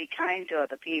friendly and be kind to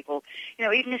other people.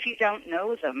 Even if you don't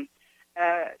know them,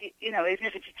 even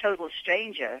if it's a total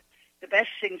stranger, the best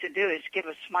thing to do is give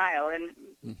a smile. And,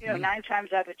 9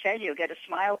 times out of 10, you'll get a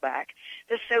smile back.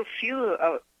 There's so few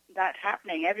of that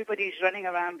happening. Everybody's running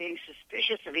around being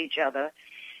suspicious of each other.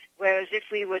 Whereas if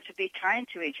we were to be kind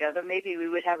to each other, maybe we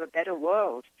would have a better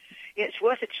world. It's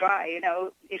worth a try,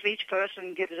 If each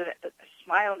person gives a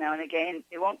smile now and again,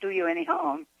 it won't do you any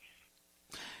harm.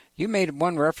 You made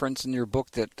one reference in your book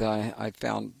that I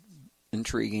found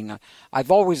intriguing.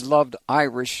 I've always loved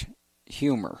Irish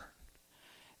humor.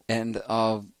 And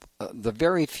the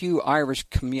very few Irish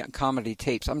comedy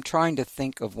tapes, I'm trying to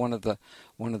think of one of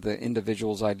the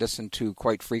individuals I listen to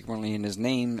quite frequently, and his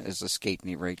name has escaped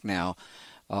me right now.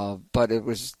 But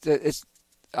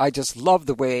I just love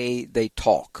the way they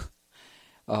talk.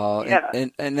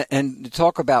 And to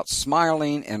talk about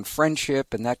smiling and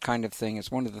friendship and that kind of thing is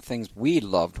one of the things we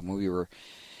loved when we were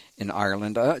in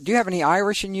Ireland. Do you have any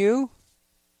Irish in you?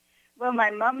 Well, my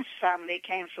mum's family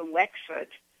came from Wexford.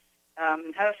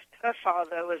 Her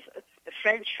father was a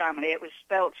French family. It was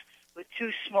spelt with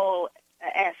 2 small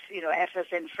F, F as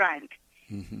in Frank.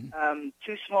 Mm-hmm.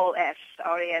 2 small F's,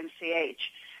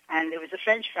 R-E-N-C-H. And it was a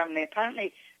French family.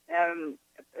 Apparently, I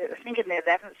think in the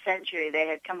 11th century, they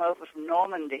had come over from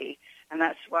Normandy, and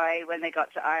that's why when they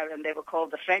got to Ireland, they were called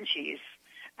the Frenchies.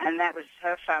 And that was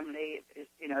her family,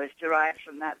 is derived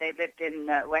from that. They lived in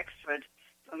Wexford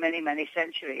for many, many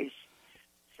centuries.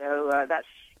 So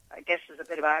I guess there's a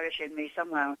bit of Irish in me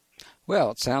somehow.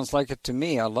 Well, it sounds like it to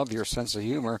me. I love your sense of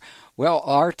humor. Well,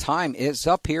 our time is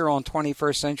up here on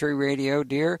 21st Century Radio,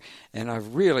 dear, and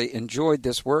I've really enjoyed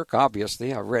this work,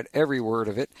 obviously. I've read every word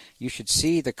of it. You should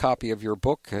see the copy of your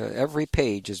book. Every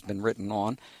page has been written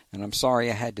on, and I'm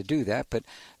sorry I had to do that, but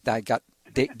I got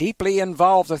deeply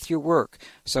involved with your work.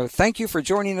 So thank you for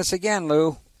joining us again,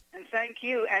 Lou. And thank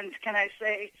you, and can I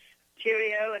say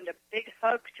cheerio and a big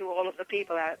hug to all of the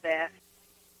people out there.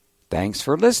 Thanks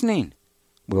for listening.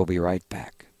 We'll be right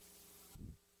back.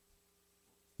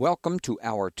 Welcome to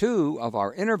Hour 2 of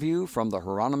our interview from the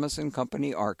Hieronymus and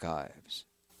Company archives.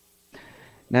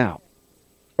 Now,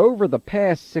 over the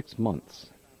past 6 months,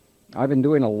 I've been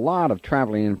doing a lot of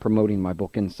traveling and promoting my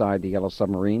book Inside the Yellow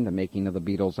Submarine, the making of the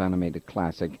Beatles animated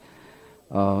classic.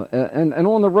 And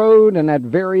on the road and at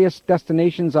various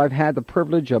destinations, I've had the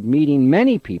privilege of meeting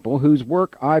many people whose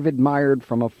work I've admired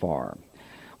from afar.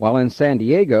 While in San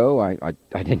Diego, I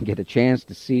didn't get a chance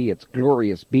to see its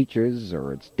glorious beaches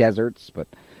or its deserts, but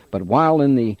while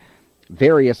in the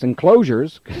various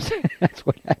enclosures, because that's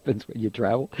what happens when you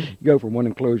travel, you go from one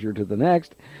enclosure to the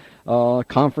next,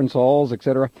 conference halls,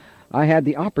 etc., I had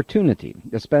the opportunity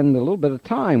to spend a little bit of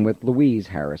time with Louise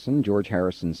Harrison, George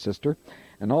Harrison's sister,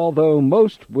 and although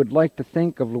most would like to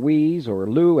think of Louise or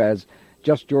Lou as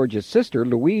just George's sister,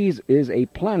 Louise is a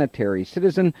planetary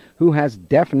citizen who has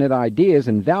definite ideas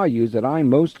and values that I'm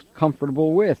most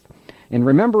comfortable with. In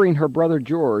remembering her brother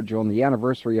George on the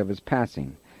anniversary of his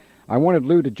passing, I wanted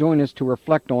Lou to join us to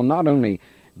reflect on not only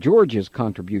George's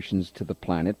contributions to the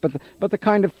planet, but the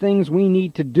kind of things we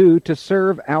need to do to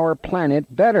serve our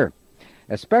planet better,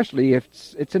 especially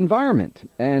its environment.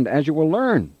 And as you will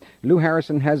learn, Lou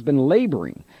Harrison has been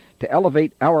laboring to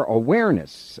elevate our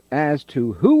awareness as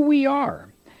to who we are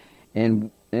and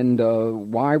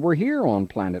why we're here on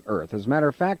planet Earth. As a matter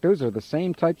of fact, those are the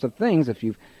same types of things. If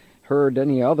you've heard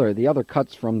the other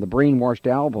cuts from the Brainwashed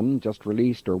album, just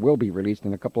released or will be released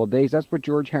in a couple of days, that's what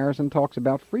George Harrison talks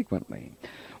about frequently.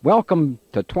 Welcome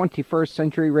to 21st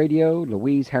Century Radio,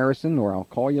 Louise Harrison, or I'll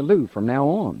call you Lou from now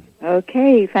on.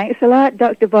 Okay, thanks a lot,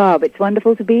 Dr. Bob. It's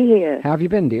wonderful to be here. How have you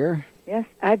been, dear? Yes,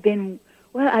 I've been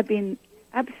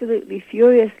absolutely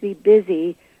furiously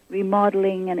busy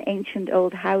remodeling an ancient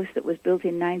old house that was built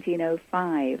in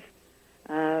 1905.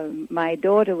 My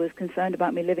daughter was concerned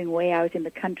about me living way out in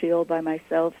the country all by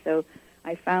myself, so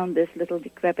I found this little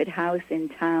decrepit house in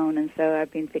town, and so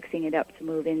I've been fixing it up to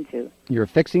move into. You're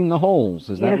fixing the holes,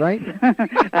 is that right?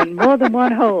 And more than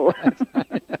one hole.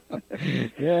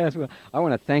 Yes, well, I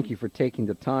want to thank you for taking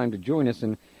the time to join us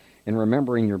in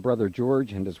remembering your brother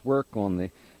George and his work on the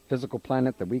physical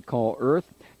planet that we call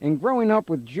Earth. And growing up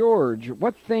with George,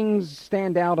 what things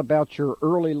stand out about your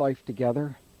early life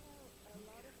together?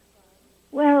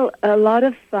 Well, a lot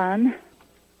of fun.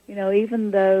 You know,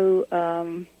 even though,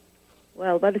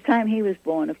 by the time he was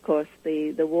born, of course,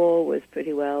 the war was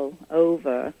pretty well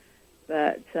over,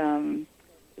 but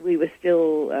we were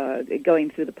still going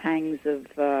through the pangs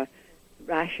of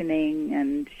rationing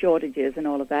and shortages and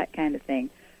all of that kind of thing.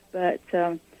 But,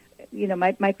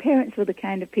 my parents were the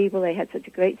kind of people, they had such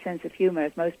a great sense of humor,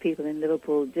 as most people in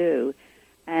Liverpool do.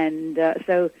 And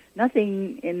so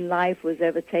nothing in life was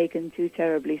ever taken too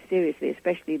terribly seriously,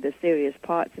 especially the serious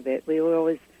parts of it. We were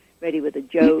always ready with a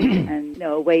joke and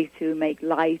a way to make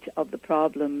light of the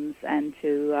problems and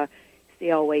to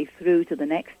see our way through to the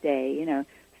next day,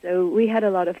 So we had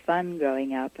a lot of fun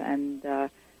growing up, and a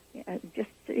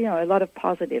lot of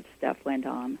positive stuff went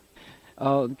on.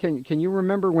 Can you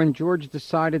remember when George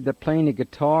decided that playing a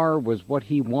guitar was what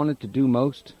he wanted to do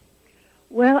most?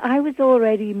 Well, I was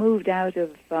already moved out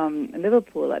of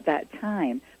Liverpool at that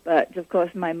time, but of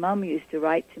course my mum used to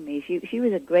write to me. She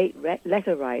was a great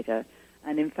letter writer,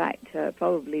 and in fact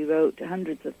probably wrote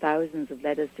hundreds of thousands of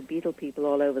letters to Beatle people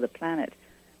all over the planet.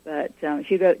 But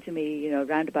she wrote to me,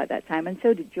 round about that time, and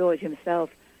so did George himself.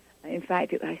 In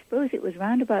fact, I suppose it was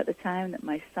round about the time that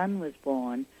my son was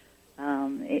born.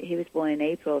 He was born in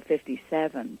April of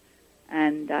 1957,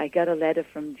 and I got a letter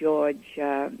from George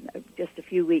just a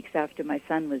few weeks after my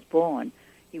son was born.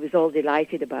 He was all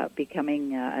delighted about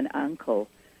becoming an uncle,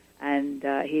 and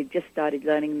he had just started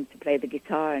learning to play the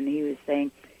guitar, and he was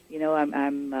saying,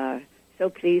 I'm so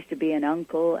pleased to be an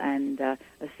uncle, and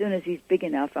as soon as he's big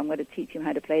enough, I'm going to teach him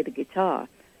how to play the guitar.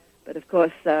 But of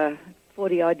course,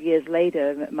 40-odd years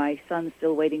later, my son's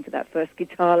still waiting for that first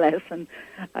guitar lesson.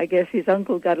 I guess his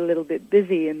uncle got a little bit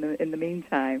busy in the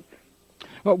meantime.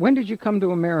 Well, when did you come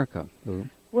to America, Lou?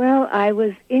 Well, I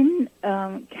was in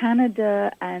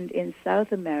Canada and in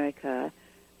South America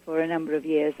for a number of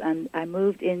years, and I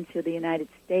moved into the United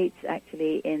States,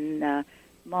 actually, in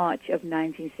March of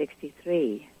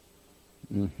 1963.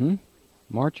 Mm-hmm.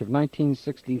 March of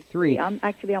 1963. I'm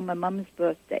actually on my mom's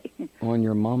birthday. On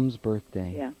your mom's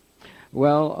birthday. Yeah.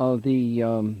 Well,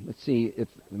 let's see,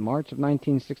 it's March of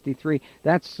 1963.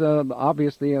 That's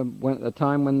obviously a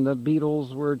time when the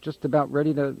Beatles were just about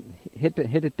ready to hit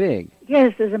it big.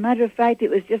 Yes, as a matter of fact, it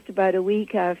was just about a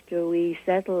week after we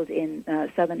settled in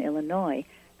southern Illinois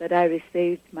that I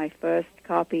received my first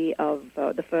copy of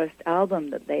the first album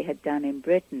that they had done in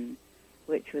Britain,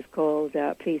 which was called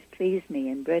Please Please Me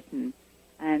in Britain.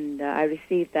 And I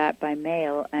received that by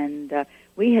mail, and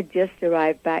we had just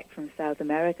arrived back from South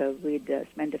America. We'd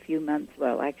spent a few months,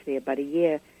 well, actually about a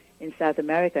year in South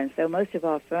America, and so most of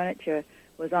our furniture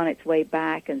was on its way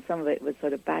back, and some of it was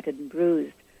sort of battered and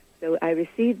bruised. So I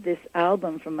received this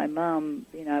album from my mom,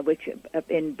 which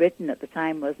in Britain at the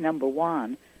time was number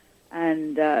one.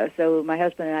 And so my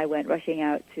husband and I went rushing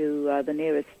out to the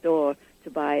nearest store to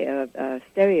buy a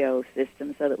stereo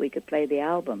system so that we could play the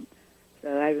album. So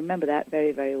I remember that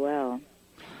very, very well.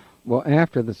 Well,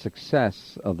 after the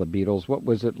success of the Beatles, what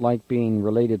was it like being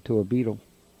related to a Beatle?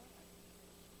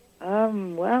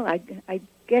 Well, I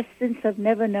guess since I've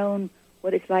never known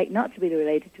what it's like not to be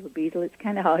related to a Beatle, it's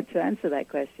kind of hard to answer that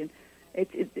question.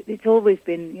 It's always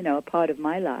been, a part of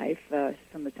my life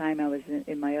from the time I was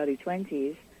in my early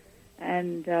 20s.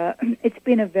 And it's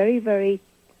been a very, very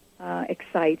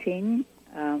exciting,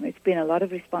 it's been a lot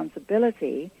of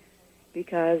responsibility,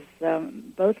 because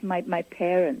both my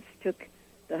parents took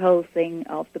the whole thing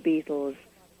of the Beatles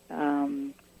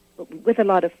with a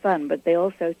lot of fun, but they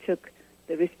also took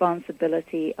the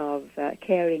responsibility of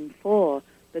caring for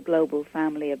the global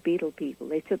family of Beatle people.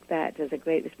 They took that as a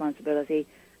great responsibility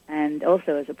and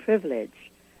also as a privilege.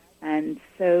 And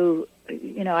so,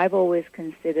 I've always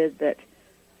considered that,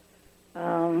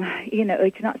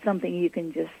 it's not something you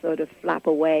can just sort of flap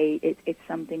away. It's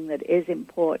something that is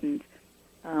important.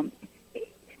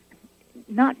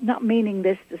 Not meaning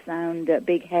this to sound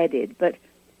big-headed, but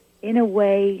in a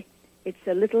way, it's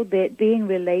a little bit, being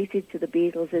related to the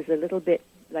Beatles is a little bit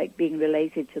like being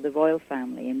related to the royal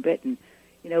family in Britain.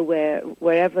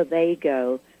 Wherever they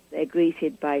go, they're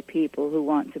greeted by people who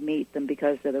want to meet them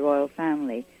because they're the royal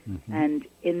family. Mm-hmm. And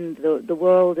in the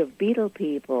world of Beatle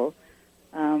people,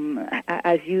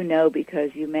 as you know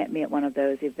because you met me at one of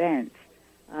those events,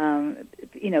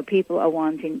 people are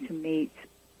wanting to meet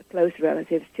close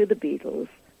relatives to the Beatles,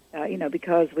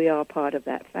 because we are part of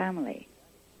that family.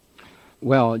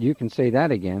 Well, you can say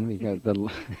that again, because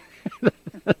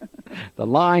the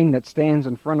line that stands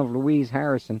in front of Louise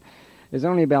Harrison is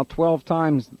only about 12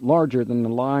 times larger than the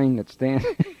line that stands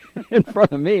in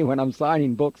front of me when I'm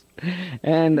signing books,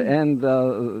 and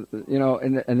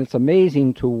it's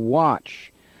amazing to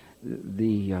watch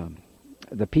the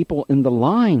people in the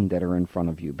line that are in front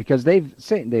of you, because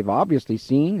they've obviously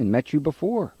seen and met you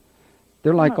before.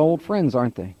 They're like old friends,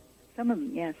 aren't they? Some of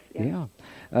them, yes. Yeah,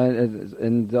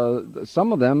 and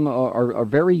some of them are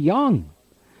very young.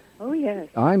 Oh yes.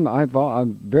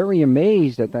 I'm very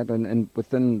amazed at that, and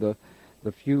within the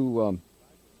few,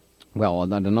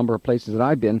 the number of places that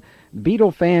I've been,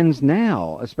 Beatle fans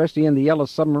now, especially in the Yellow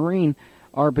Submarine,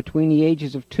 are between the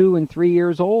ages of 2 and 3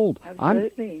 years old.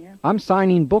 Absolutely, yeah. I'm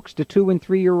signing books to 2 and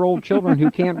 3 year old children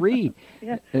who can't read.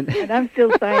 Yeah. And I'm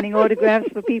still signing autographs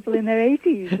for people in their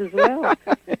 80s as well.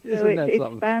 So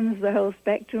it spans the whole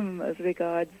spectrum as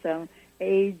regards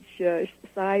age,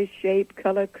 size, shape,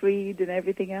 color, creed, and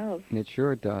everything else. It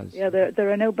sure does. Yeah,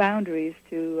 there are no boundaries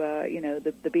to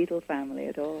the Beatle family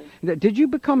at all. Did you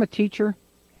become a teacher?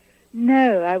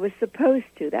 No, I was supposed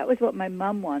to. That was what my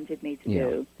mum wanted me to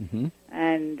do. Mm-hmm.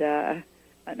 And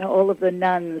all of the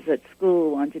nuns at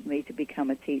school wanted me to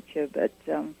become a teacher, but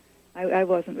I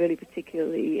wasn't really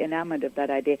particularly enamored of that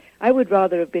idea. I would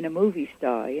rather have been a movie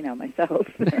star, myself.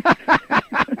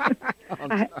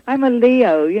 I'm a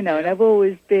Leo, and I've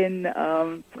always been,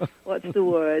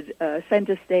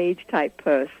 center stage type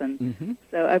person. Mm-hmm.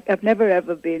 So I've never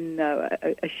ever been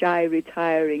a shy,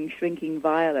 retiring, shrinking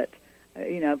violet.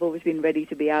 I've always been ready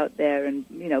to be out there and,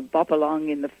 bop along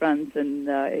in the front and,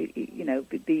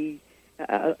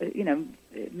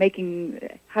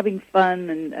 having fun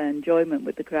and enjoyment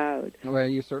with the crowd. Well,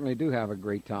 you certainly do have a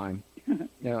great time.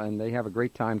 Yeah, and they have a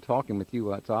great time talking with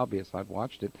you. It's obvious. I've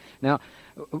watched it. Now,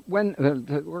 when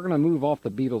we're going to move off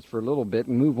the Beatles for a little bit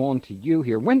and move on to you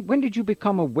here. When did you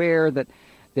become aware that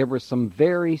there were some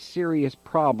very serious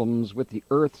problems with the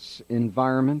Earth's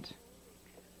environment?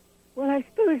 Well, I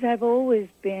suppose I've always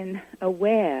been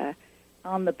aware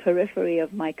on the periphery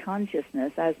of my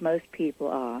consciousness, as most people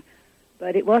are.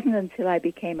 But it wasn't until I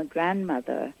became a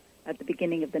grandmother at the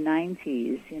beginning of the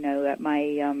 90s,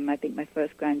 I think my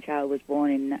first grandchild was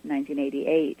born in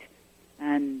 1988,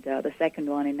 and the second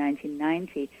one in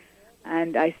 1990.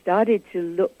 And I started to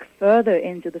look further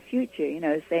into the future,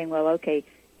 saying, well, okay,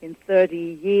 in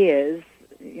 30 years,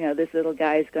 this little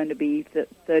guy is going to be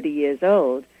 30 years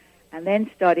old. And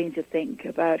then starting to think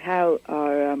about how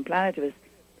our planet,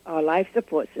 our life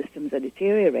support systems are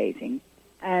deteriorating,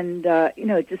 and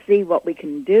to see what we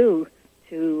can do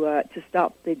to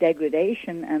stop the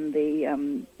degradation and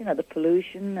the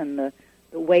pollution and the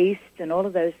waste and all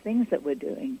of those things that we're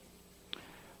doing.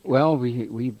 Well,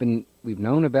 we've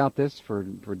known about this for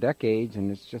decades,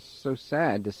 and it's just so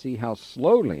sad to see how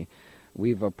slowly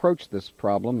we've approached this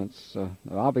problem. It's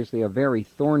obviously a very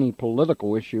thorny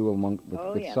political issue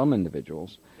with some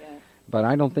individuals. Yeah. But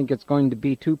I don't think it's going to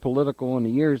be too political in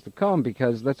the years to come,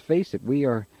 because let's face it, we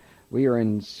are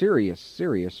in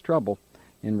serious trouble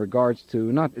in regards to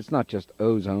it's not just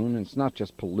ozone, it's not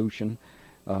just pollution.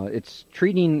 It's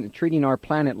treating our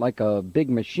planet like a big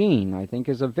machine, I think,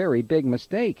 is a very big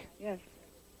mistake. Yes.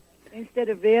 Instead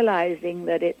of realizing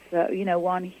that it's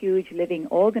one huge living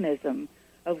organism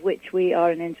of which we are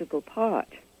an integral part,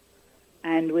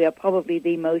 and we are probably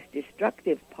the most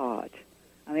destructive part.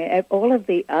 I mean, all of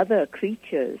the other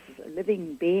creatures,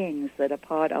 living beings that are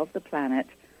part of the planet,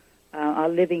 are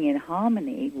living in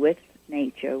harmony with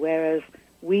nature, whereas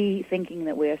we, thinking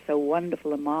that we are so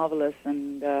wonderful and marvelous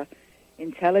and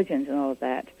intelligent and all of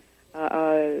that,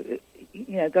 are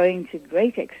going to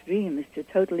great extremes to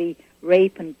totally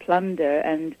rape and plunder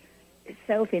and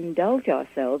self-indulge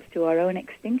ourselves to our own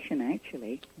extinction,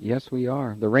 actually. Yes, we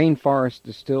are. The rainforest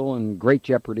is still in great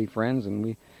jeopardy, friends,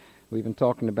 and we've been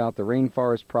talking about the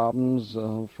rainforest problems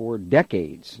for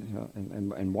decades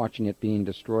and watching it being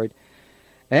destroyed.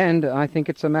 And I think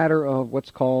it's a matter of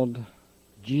what's called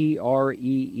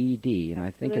GREED, and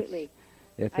I think Absolutely.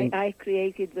 I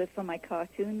created for my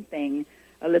cartoon thing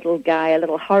a little guy, a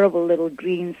little horrible little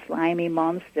green slimy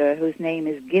monster whose name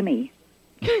is Gimme.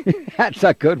 That's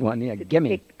a good one, yeah,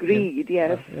 gimme. Greed,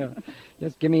 yes. Yeah.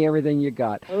 Just give me everything you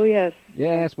got. Oh, yes.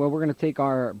 Yes, well, we're going to take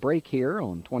our break here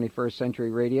on 21st Century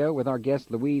Radio with our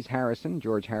guest Louise Harrison,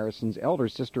 George Harrison's elder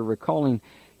sister, recalling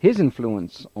his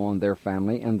influence on their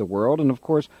family and the world. And, of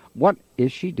course, what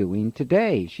is she doing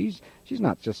today? She's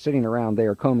not just sitting around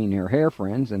there combing her hair,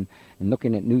 friends, and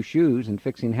looking at new shoes and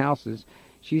fixing houses.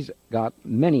 She's got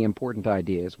many important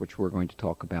ideas, which we're going to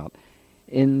talk about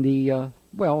in the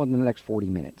next 40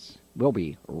 minutes. We'll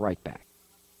be right back.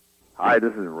 Hi,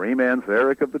 this is Rayman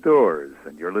Zarek of The Doors,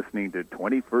 and you're listening to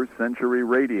 21st Century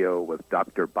Radio with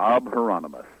Dr. Bob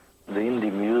Hieronymus. The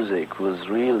indie music was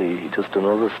really just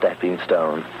another stepping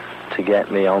stone to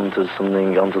get me onto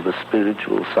the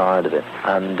spiritual side of it.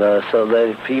 And so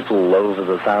the people over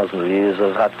the 1,000 years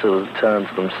have had to turn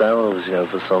to themselves,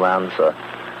 for some answer.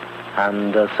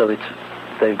 And so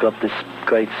they've got this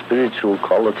great spiritual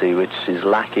quality which is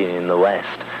lacking in the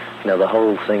West. The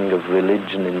whole thing of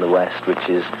religion in the West, which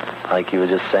is, like you were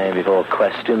just saying before,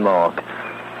 question mark.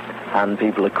 And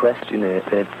people are questioning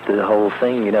it, the whole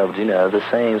thing, the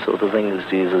same sort of thing as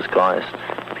Jesus Christ.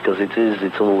 Because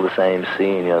it's all the same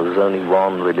scene, there's only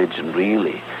one religion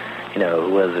really.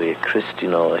 Whether you're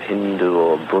Christian or Hindu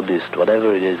or Buddhist,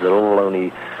 whatever it is, they're all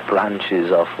only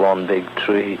branches off one big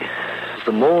tree.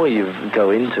 The more you go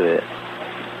into it,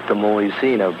 the more you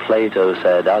see. Plato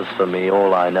said, "As for me,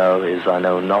 all I know is I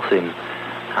know nothing."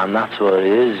 And that's what it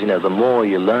is, the more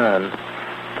you learn,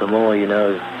 the more you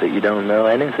know that you don't know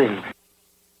anything.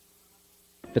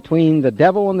 Between the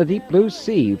Devil and the Deep Blue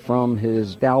Sea from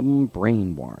his album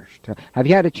Brainwashed. Have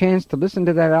you had a chance to listen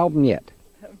to that album yet?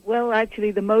 Well,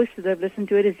 actually, the most that I've listened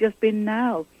to it has just been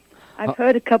now. I've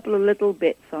heard a couple of little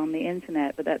bits on the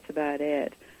internet, but that's about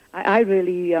it. I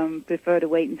really prefer to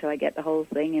wait until I get the whole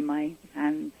thing in my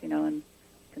hands, and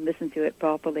can listen to it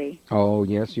properly. Oh,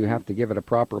 yes, you have to give it a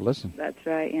proper listen. That's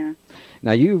right, yeah.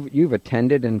 Now, you've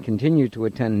attended and continue to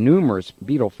attend numerous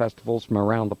Beatle festivals from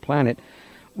around the planet.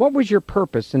 What was your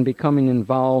purpose in becoming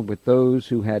involved with those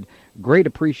who had great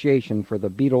appreciation for the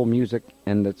Beatle music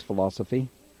and its philosophy?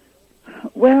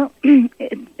 Well,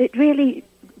 it really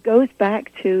goes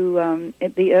back to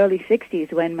the early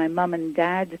 60s when my mum and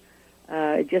dad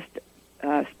just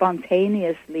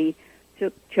spontaneously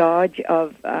took charge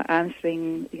of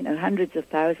answering, hundreds of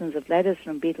thousands of letters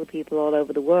from Beatle people all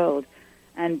over the world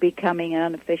and becoming an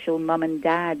unofficial mum and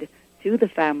dad to the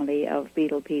family of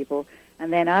Beatle people.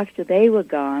 And then after they were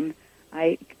gone,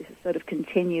 I sort of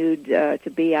continued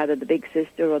to be either the big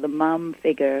sister or the mum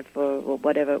figure for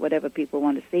whatever people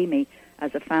want to see me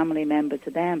as a family member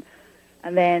to them.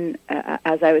 And then,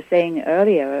 as I was saying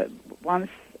earlier, once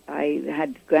I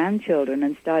had grandchildren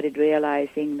and started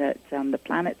realizing that the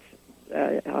planet's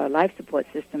our life support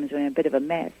systems were in a bit of a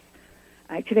mess.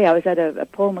 Actually, I was at a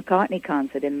Paul McCartney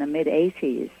concert in the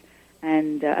mid-'80s,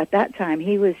 and at that time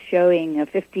he was showing a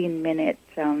 15-minute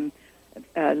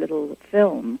little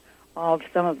film of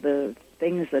some of the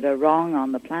things that are wrong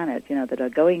on the planet, that are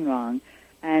going wrong.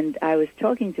 And I was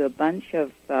talking to a bunch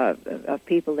of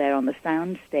people there on the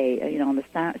sound stage, on the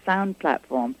sound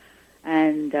platform,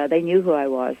 and they knew who I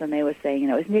was, and they were saying,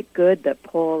 isn't it good that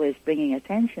Paul is bringing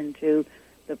attention to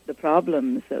the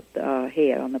problems that are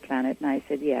here on the planet? And I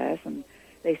said, yes. And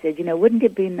they said, wouldn't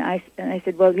it be nice? And I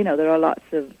said, well, there are lots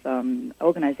of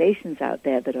organizations out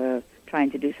there that are trying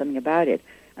to do something about it.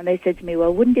 And they said to me,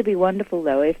 well, wouldn't it be wonderful,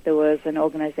 though, if there was an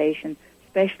organization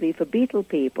especially for Beatle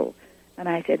people? And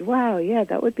I said, wow, yeah,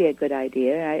 that would be a good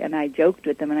idea. And I joked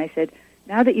with them, and I said,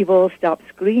 now that you've all stopped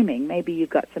screaming, maybe you've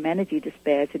got some energy to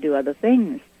spare to do other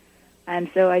things. And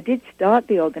so I did start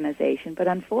the organization, but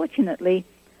unfortunately,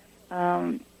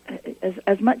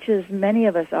 as much as many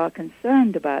of us are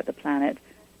concerned about the planet,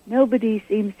 nobody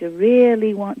seems to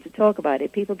really want to talk about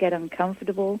it. People get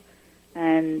uncomfortable,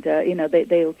 and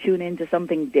they'll tune into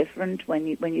something different when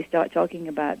you start talking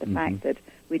about the fact that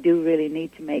we do really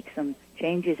need to make some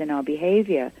changes in our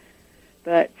behavior.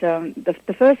 But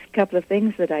the first couple of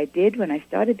things that I did when I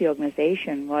started the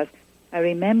organization was I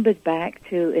remembered back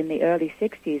to in the early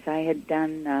 60s, I had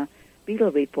done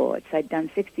Beatle reports. I'd done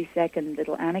 60-second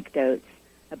little anecdotes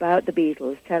about the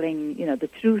Beatles, telling, the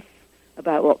truth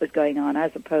about what was going on,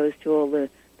 as opposed to all the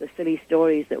silly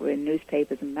stories that were in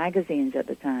newspapers and magazines at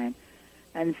the time.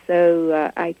 And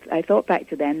so I thought back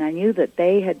to then. I knew that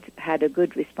they had had a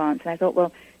good response, and I thought,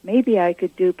 well, maybe I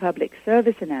could do public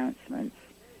service announcements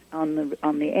on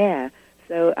the air.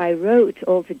 So I wrote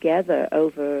altogether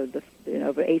over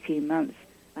 18 months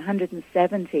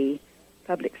 170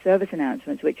 public service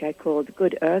announcements, which I called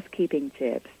Good Earth-Keeping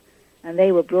Tips. And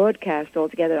they were broadcast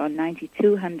altogether on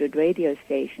 9,200 radio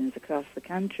stations across the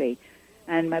country.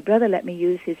 And my brother let me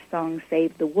use his song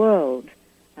Save the World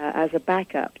as a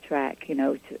backup track,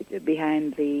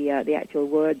 behind the actual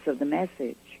words of the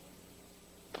message.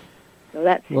 So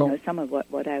that's, some of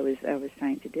what I was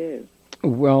trying to do.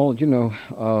 Well, you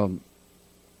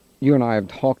and I have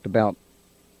talked about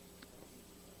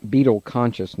Beatle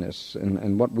consciousness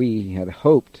and what we had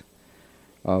hoped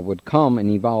would come and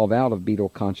evolve out of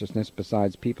Beatle consciousness,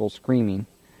 besides people screaming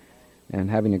and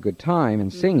having a good time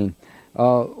and singing.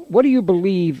 What do you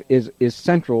believe is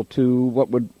central to what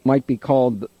might be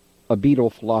called a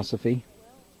Beatle philosophy?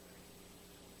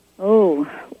 Oh,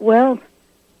 well,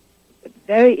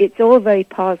 it's all very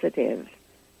positive,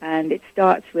 and it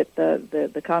starts with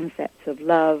the concepts of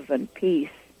love and peace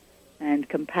and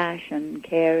compassion,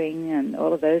 caring, and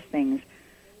all of those things.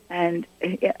 And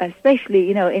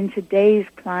especially, in today's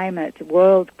climate,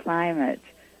 world climate,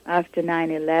 after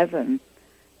 9/11,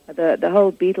 the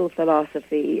whole Beatle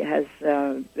philosophy has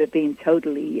been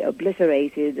totally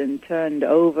obliterated and turned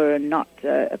over and not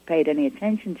paid any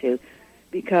attention to,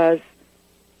 because,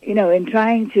 in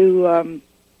trying to,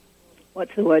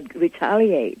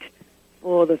 retaliate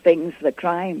for the things, the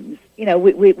crimes,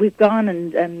 we've gone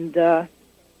and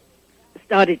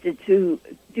started to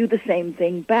do the same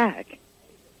thing back.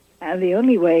 And the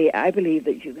only way I believe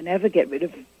that you can ever get rid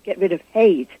of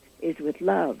hate is with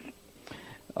love.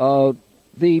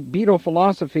 The Beatle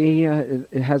philosophy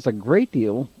has a great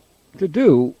deal to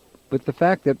do with the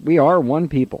fact that we are one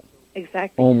people.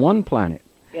 Exactly. On one planet.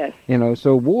 Yes.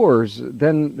 So wars,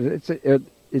 then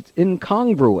it's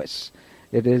incongruous.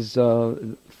 It is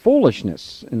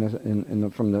foolishness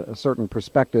from a certain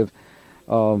perspective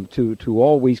to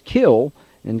always kill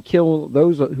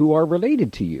those who are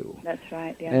related to you. That's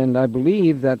right, yeah. And I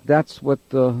believe that's what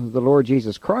the Lord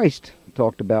Jesus Christ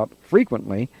talked about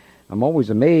frequently. I'm always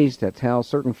amazed at how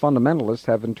certain fundamentalists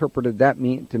have interpreted that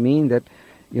to mean that,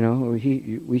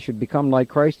 we should become like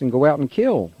Christ and go out and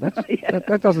kill.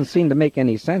 That doesn't seem to make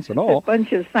any sense at all. A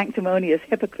bunch of sanctimonious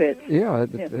hypocrites. Yeah,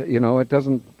 it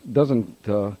doesn't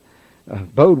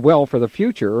bode well for the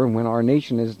future when our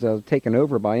nation is taken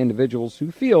over by individuals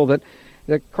who feel that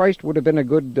Christ would have been a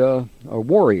good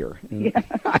warrior. Yeah.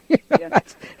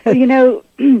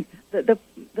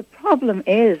 The problem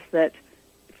is that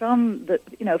from the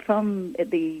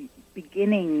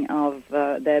beginning of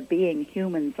there being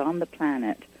humans on the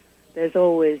planet, there's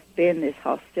always been this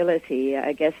hostility.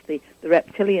 I guess the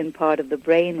reptilian part of the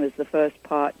brain was the first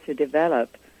part to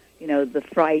develop, the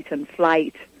fright and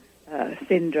flight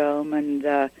syndrome, and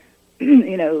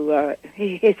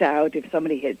hit out if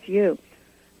somebody hits you.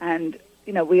 And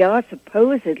we are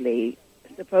supposed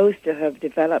to have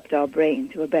developed our brain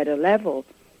to a better level,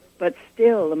 but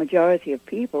still the majority of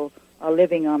people are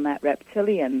living on that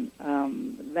reptilian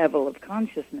level of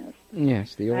consciousness.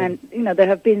 Yes, and there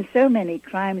have been so many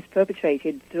crimes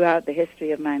perpetrated throughout the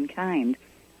history of mankind,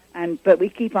 but we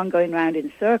keep on going round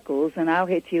in circles, and I'll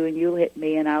hit you and you'll hit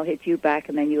me, and I'll hit you back,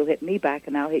 and then you'll hit me back,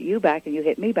 and I'll hit you back, and you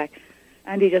hit me back,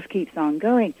 and it just keeps on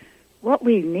going. What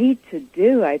we need to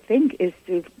do, I think, is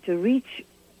to reach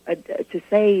to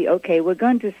say, okay, we're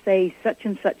going to say such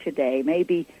and such a day,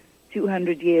 maybe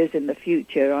 200 years in the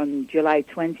future, on July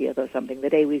 20th or something, the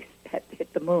day we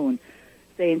hit the moon.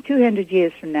 Say in 200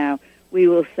 years from now, we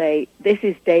will say, this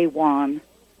is day one,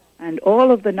 and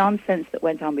all of the nonsense that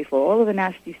went on before, all of the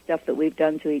nasty stuff that we've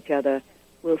done to each other,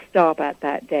 will stop at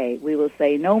that day. We will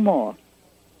say no more,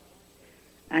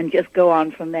 and just go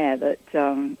on from there. That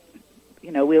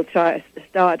we'll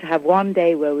start to have one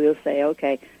day where we'll say,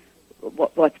 okay,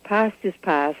 what's past is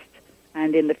past,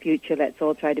 and in the future, let's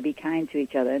all try to be kind to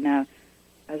each other. Now,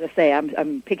 as I say,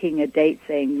 I'm picking a date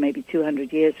saying maybe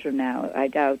 200 years from now. I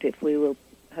doubt if we will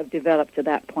have developed to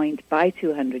that point by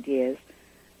 200 years.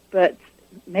 But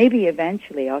maybe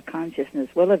eventually our consciousness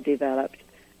will have developed,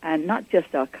 and not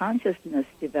just our consciousness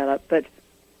developed, but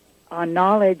our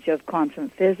knowledge of quantum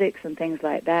physics and things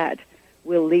like that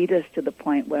will lead us to the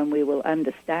point when we will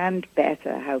understand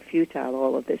better how futile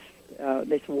all of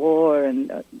this war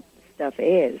and stuff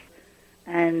is.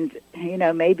 And,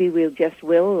 maybe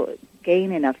we'll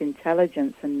gain enough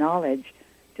intelligence and knowledge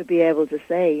to be able to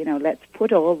say, let's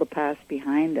put all the past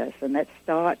behind us, and let's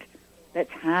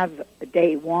have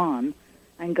day one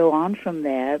and go on from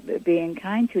there, being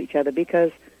kind to each other,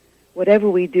 because whatever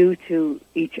we do to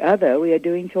each other, we are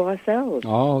doing to ourselves.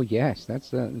 Oh, yes,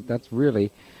 that's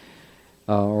really...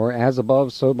 or as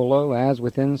above, so below, as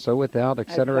within, so without,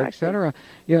 etc., etc.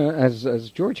 As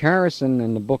George Harrison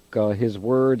in the book His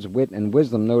Words, Wit, and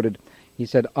Wisdom noted, he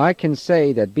said, I can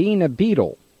say that being a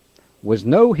Beatle was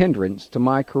no hindrance to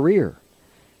my career.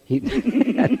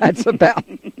 That's about...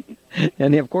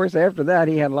 And, of course, after that,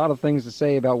 he had a lot of things to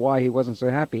say about why he wasn't so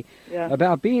happy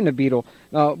about being a Beatle.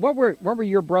 What were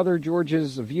your brother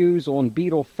George's views on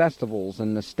Beatle festivals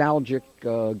and nostalgic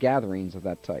gatherings of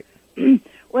that type?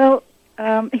 Well...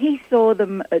 he saw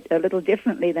them a little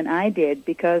differently than I did,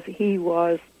 because he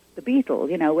was the Beatle,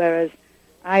 whereas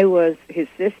I was his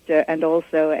sister and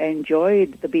also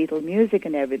enjoyed the Beatle music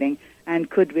and everything and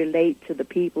could relate to the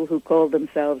people who called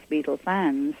themselves Beatle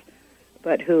fans,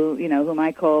 but whom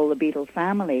I call the Beatle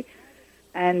family.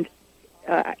 And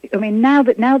I mean, now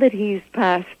that he's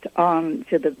passed on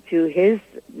to his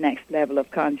next level of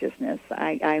consciousness,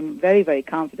 I'm very, very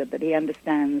confident that he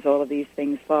understands all of these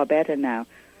things far better now.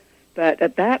 But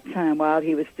at that time, while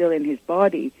he was still in his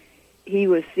body, he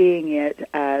was seeing it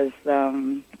as,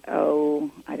 I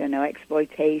don't know,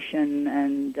 exploitation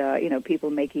and, people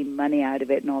making money out of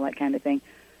it and all that kind of thing.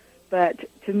 But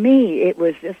to me, it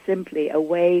was just simply a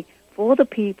way for the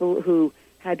people who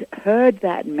had heard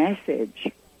that message,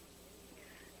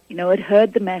 had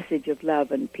heard the message of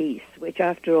love and peace, which,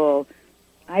 after all,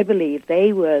 I believe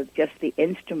they were just the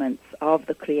instruments of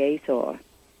the Creator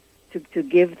to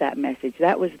give that message.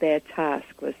 That was their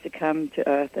task, was to come to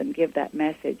Earth and give that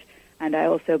message. And I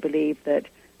also believe that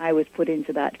I was put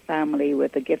into that family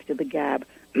with the gift of the gab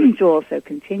to also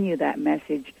continue that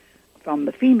message from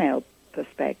the female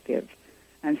perspective.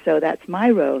 And so that's my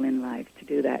role in life, to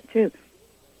do that too.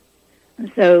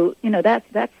 And so,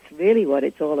 that's really what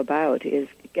it's all about, is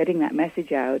getting that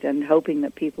message out and hoping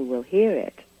that people will hear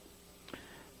it.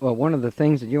 Well, one of the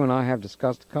things that you and I have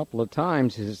discussed a couple of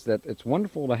times is that it's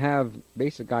wonderful to have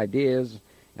basic ideas,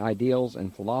 ideals,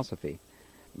 and philosophy.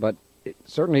 But it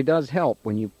certainly does help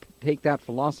when you take that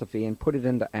philosophy and put it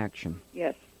into action.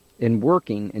 Yes. In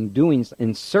working, in doing,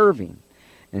 in serving.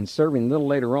 And serving, a little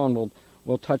later on,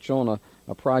 we'll touch on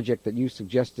a project that you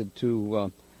suggested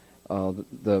to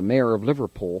the mayor of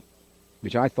Liverpool,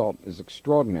 which I thought is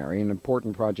extraordinary, an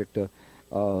important project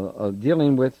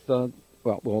dealing with...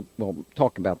 we'll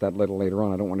talk about that a little later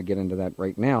on. I don't want to get into that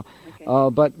right now.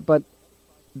 Okay.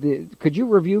 Could you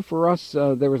review for us,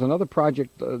 there was another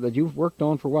project that you've worked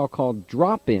on for a while called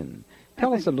Drop-In.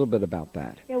 Tell us a little bit about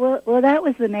that. Yeah, well, that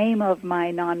was the name of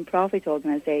my non-profit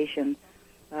organization,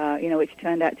 which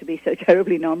turned out to be so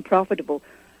terribly non-profitable.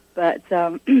 But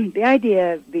the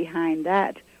idea behind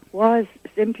that was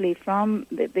simply from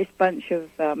this bunch of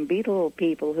Beatle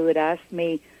people who had asked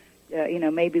me,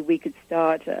 maybe we could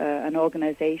start an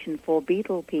organization for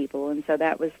Beatle people, and so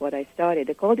that was what I started.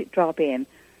 I called it Drop-In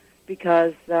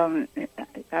because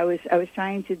I was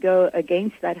trying to go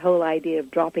against that whole idea of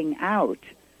dropping out,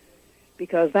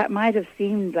 because that might have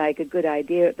seemed like a good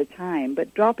idea at the time,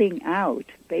 but dropping out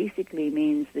basically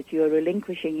means that you're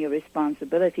relinquishing your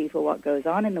responsibility for what goes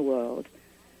on in the world.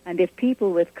 And if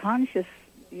people with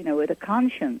with a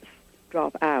conscience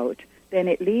drop out, then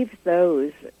it leaves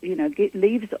those,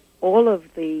 leaves all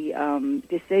of the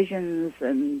decisions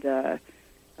and,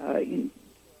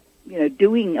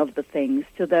 doing of the things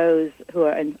to those who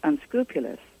are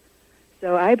unscrupulous.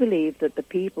 So I believe that the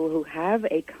people who have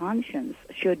a conscience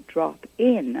should drop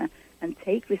in and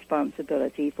take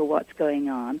responsibility for what's going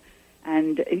on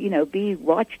and, be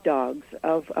watchdogs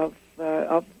of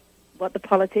what the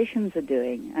politicians are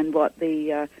doing and what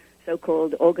the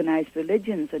so-called organized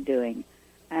religions are doing.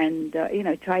 And,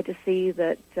 try to see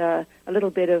that a little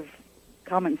bit of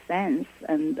common sense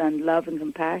and love and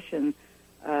compassion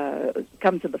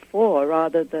come to the fore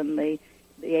rather than the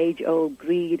age-old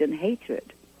greed and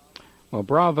hatred. Well,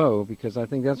 bravo, because I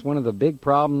think that's one of the big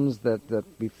problems that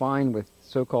we find with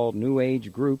so-called New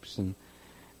Age groups and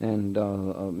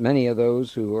many of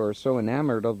those who are so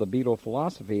enamored of the Beatle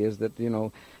philosophy is that,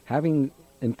 having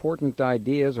important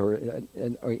ideas or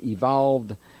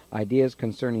evolved ideas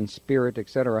concerning spirit,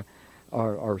 etc.,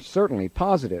 are certainly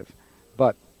positive,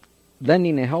 but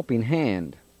lending a helping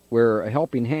hand where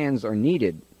helping hands are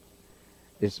needed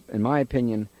is, in my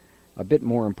opinion, a bit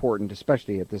more important,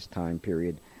 especially at this time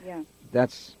period. Yeah.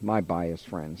 That's my bias,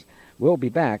 friends. We'll be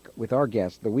back with our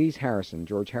guest, Louise Harrison,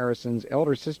 George Harrison's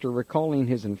elder sister, recalling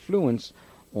his influence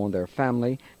on their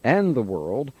family and the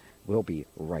world. We'll be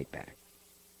right back.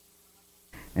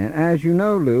 And as you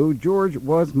know, Lou, George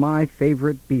was my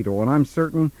favorite Beatle, and I'm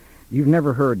certain you've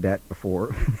never heard that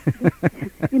before.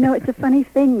 It's a funny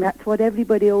thing. That's what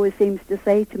everybody always seems to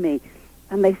say to me.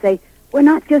 And they say, we're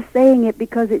not just saying it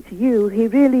because it's you. He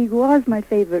really was my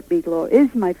favorite Beatle, or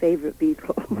is my favorite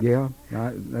Beatle. Yeah,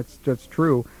 that's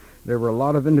true. There were a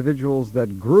lot of individuals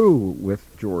that grew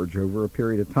with George over a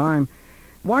period of time.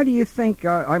 Why do you think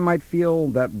I might feel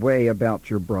that way about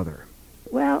your brother?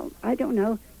 Well, I don't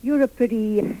know. You're a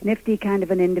pretty nifty kind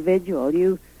of an individual.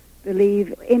 You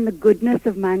believe in the goodness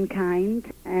of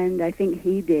mankind, and I think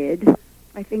he did.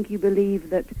 I think you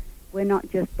believe that we're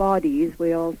not just bodies,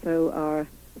 we also are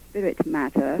spirit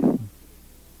matter,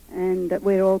 and that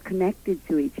we're all connected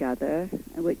to each other,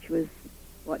 which was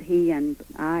what he and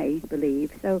I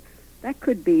believe. So that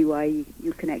could be why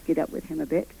you connected up with him a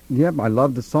bit. Yep, I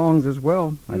loved the songs as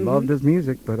well. I loved his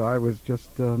music, but I was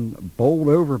just bowled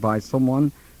over by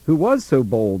someone who was so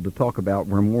bold to talk about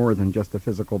we're more than just a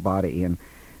physical body, and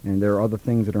there are other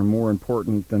things that are more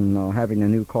important than having a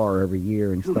new car every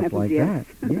year and stuff like that.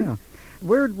 Yeah.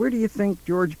 Where do you think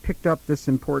George picked up this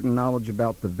important knowledge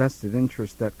about the vested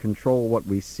interests that control what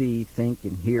we see, think,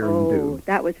 and hear and do? Oh,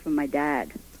 that was from my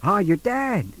dad. Ah, your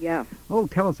dad. Yeah. Oh,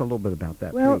 tell us a little bit about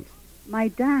that, Well, please. my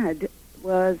dad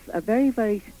was a very,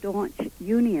 very staunch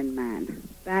union man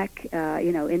back, in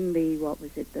the,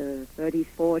 the 30s,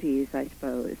 40s, I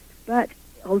suppose. But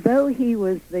although he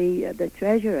was the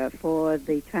treasurer for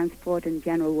the Transport and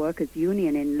General Workers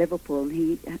Union in Liverpool, and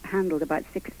he handled about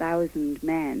 6,000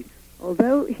 men,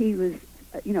 although he was,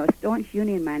 a staunch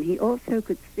union man, he also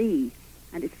could see,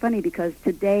 and it's funny because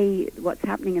today what's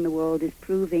happening in the world is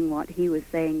proving what he was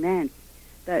saying then,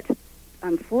 that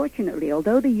unfortunately,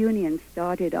 although the union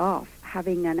started off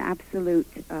having an absolute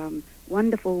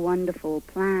wonderful, wonderful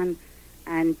plan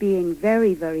and being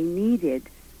very, very needed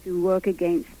to work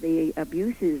against the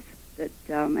abuses that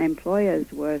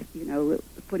employers were,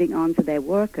 putting onto their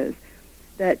workers,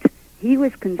 that he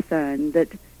was concerned that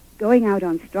going out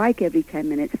on strike every 10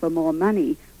 minutes for more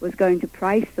money was going to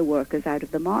price the workers out of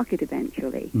the market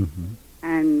eventually. Mm-hmm.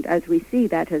 And as we see,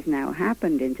 that has now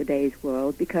happened in today's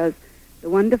world because the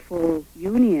wonderful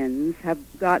unions have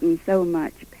gotten so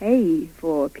much pay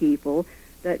for people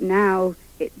that now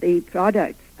the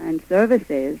products and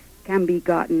services can be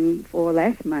gotten for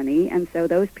less money, and so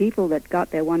those people that got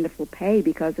their wonderful pay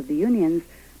because of the unions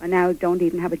are now don't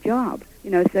even have a job.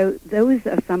 So those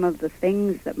are some of the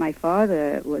things that my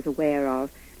father was aware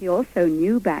of. He also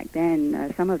knew back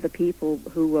then some of the people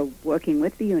who were working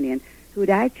with the union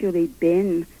who'd actually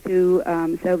been to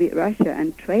Soviet Russia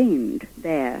and trained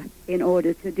there in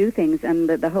order to do things. And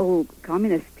the whole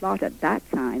communist plot at that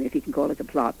time, if you can call it a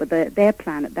plot, but their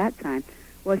plan at that time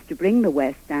was to bring the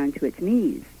West down to its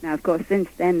knees. Now, of course, since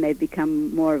then they've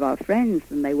become more of our friends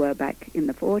than they were back in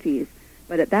the 40s.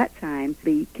 But at that time,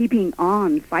 the keeping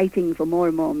on fighting for more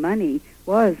and more money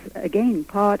was, again,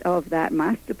 part of that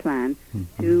master plan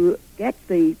to get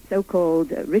the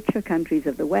so-called richer countries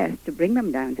of the West to bring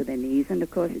them down to their knees. And,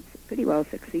 of course, it's pretty well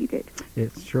succeeded.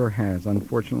 It sure has,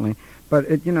 unfortunately. But,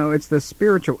 it's the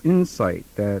spiritual insight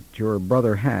that your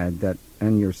brother had,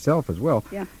 and yourself as well,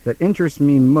 that interests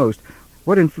me most.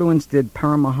 What influence did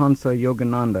Paramahansa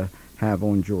Yogananda have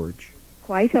on George?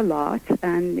 Quite a lot.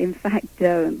 And, in fact,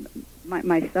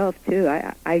 myself, too,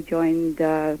 I joined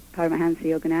Paramahansa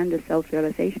Yogananda's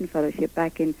Self-Realization Fellowship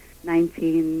back in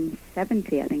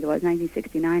 1970, I think it was,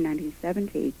 1969,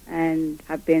 1970, and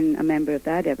have been a member of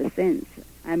that ever since.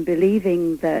 And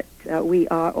believing that we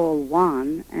are all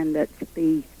one and that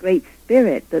the Great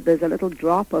Spirit, that there's a little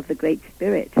drop of the Great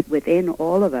Spirit within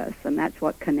all of us, and that's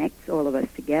what connects all of us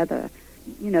together,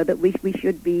 that we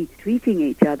should be treating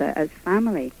each other as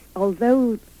family.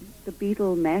 Although the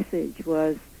Beatle message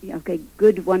was,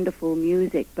 good, wonderful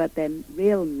music, but the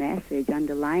real message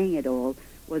underlying it all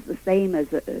was the same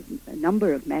as a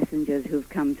number of messengers who've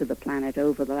come to the planet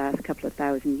over the last couple of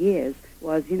thousand years,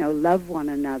 was, love one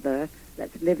another,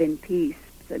 let's live in peace,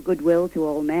 goodwill to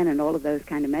all men, and all of those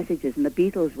kind of messages. And the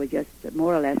Beatles were just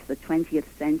more or less the 20th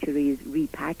century's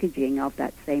repackaging of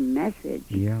that same message.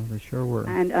 Yeah, they sure were.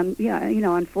 And,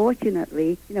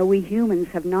 unfortunately, we humans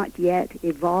have not yet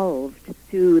evolved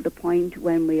to the point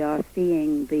when we are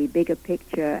seeing the bigger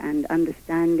picture and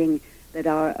understanding that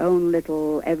our own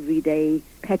little everyday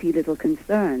petty little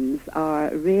concerns are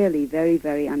really very,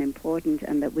 very unimportant,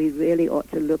 and that we really ought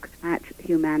to look at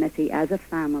humanity as a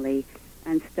family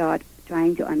and start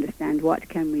trying to understand what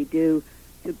can we do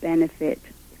to benefit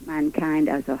mankind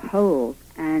as a whole,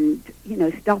 and,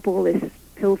 stop all this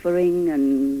pilfering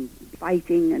and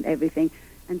fighting and everything,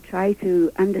 and try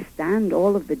to understand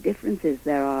all of the differences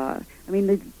there are. I mean,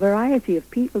 the variety of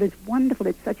people is wonderful.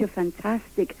 It's such a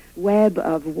fantastic web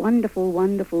of wonderful,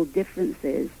 wonderful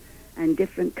differences and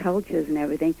different cultures and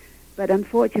everything. But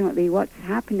unfortunately, what's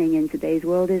happening in today's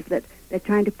world is that they're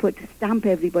trying to stamp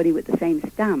everybody with the same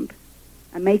stamp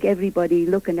and make everybody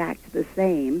look and act the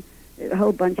same. A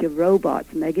whole bunch of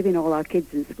robots, and they're giving all our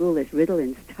kids in school this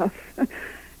Ritalin stuff.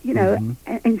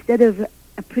 Instead of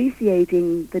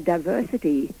appreciating the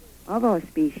diversity of our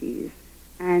species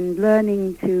and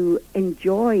learning to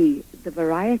enjoy the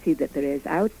variety that there is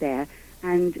out there,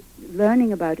 and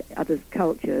learning about other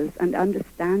cultures and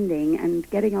understanding and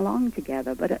getting along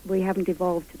together. But we haven't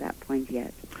evolved to that point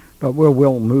yet. But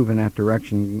we'll move in that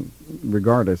direction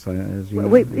regardless, as you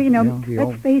know.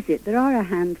 Let's face it, there are a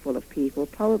handful of people,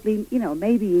 probably,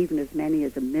 maybe even as many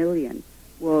as 1 million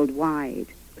worldwide,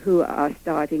 who are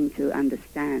starting to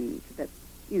understand that,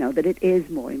 that it is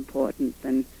more important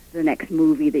than the next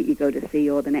movie that you go to see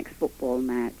or the next football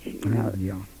match.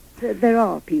 There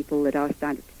are people that are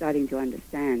starting to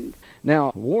understand.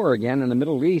 Now, war again in the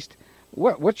Middle East.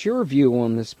 What's your view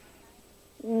on this?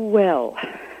 Well,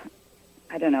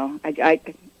 I don't know. I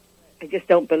just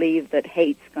don't believe that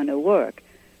hate's going to work.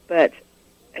 But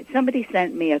somebody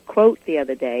sent me a quote the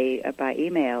other day by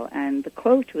email, and the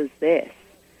quote was this.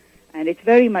 And it's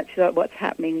very much what's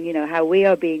happening, how we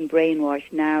are being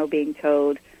brainwashed now, being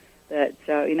told that,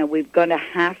 we're going to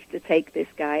have to take this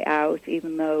guy out,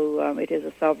 even though it is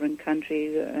a sovereign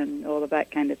country and all of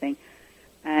that kind of thing,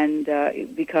 and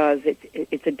because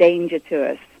it's a danger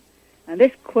to us. And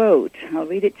this quote, I'll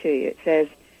read it to you. It says,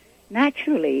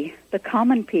 "Naturally, the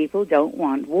common people don't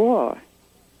want war,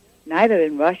 neither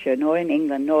in Russia nor in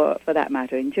England, nor, for that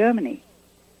matter, in Germany.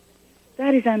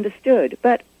 That is understood,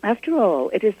 but after all,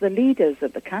 it is the leaders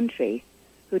of the country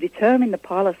who determine the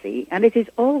policy, and it is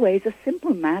always a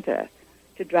simple matter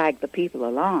to drag the people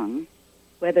along,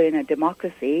 whether in a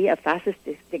democracy, a fascist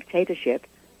dictatorship,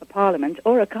 a parliament,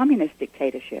 or a communist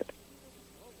dictatorship.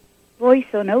 Voice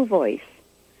or no voice,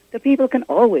 the people can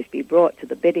always be brought to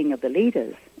the bidding of the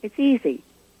leaders. It's easy.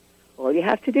 All you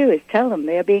have to do is tell them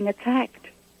they are being attacked,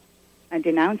 and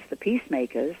denounce the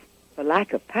peacemakers for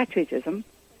lack of patriotism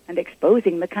and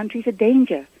exposing the country to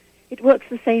danger. It works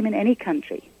the same in any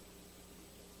country."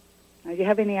 Now, do you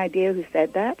have any idea who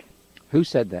said that? Who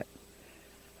said that?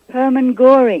 Hermann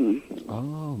Göring,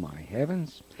 Oh, my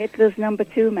heavens. Hitler's number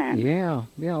 2 man. Yeah.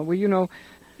 Well,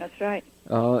 That's right.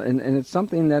 and it's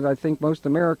something that I think most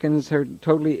Americans are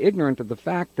totally ignorant of the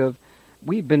fact of.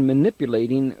 We've been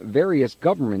manipulating various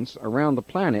governments around the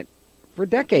planet for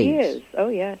decades. Years. Oh,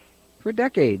 yes. For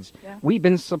decades. Yeah. We've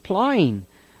been supplying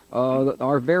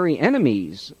our very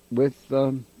enemies with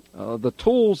the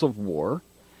tools of war,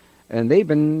 and they've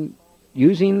been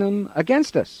using them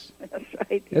against us. That's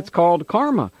right. Yeah. It's called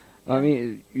karma. I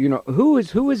mean, who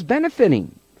is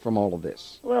benefiting from all of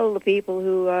this? Well, the people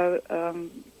who are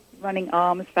running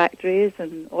arms factories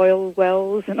and oil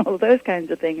wells and all those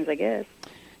kinds of things, I guess.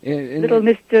 Little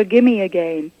Mr. Gimme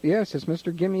again. Yes, it's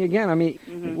Mr. Gimme again. I mean,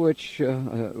 Mm-hmm. which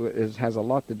has a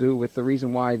lot to do with the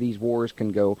reason why these wars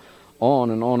can go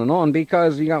on and on and on,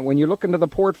 because when you look into the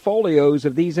portfolios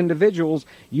of these individuals,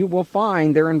 you will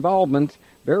find their involvement,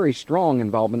 very strong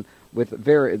involvement, with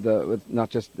not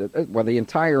just the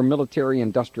entire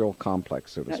military-industrial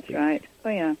complex, so to speak. That's right.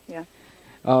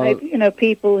 Oh, yeah.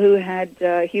 People who had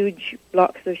huge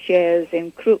blocks of shares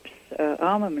in Krupp's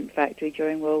armament factory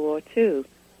during World War II,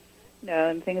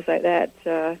 and things like that.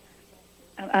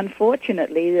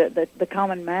 Unfortunately, the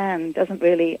common man doesn't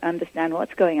really understand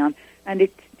what's going on. And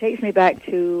it takes me back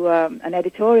to an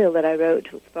editorial that I wrote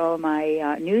for my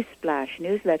Newsflash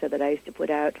newsletter that I used to put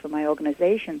out for my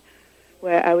organization,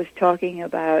 where I was talking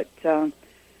about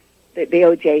the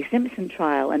O.J. Simpson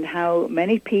trial and how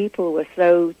many people were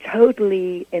so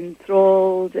totally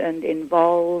enthralled and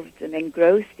involved and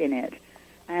engrossed in it.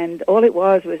 And all it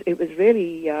was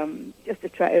really just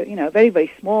a very,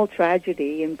 very small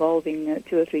tragedy involving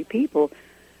 2 or 3 people,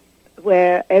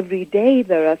 where every day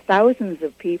there are thousands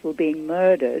of people being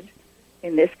murdered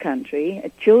in this country,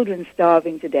 children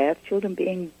starving to death, children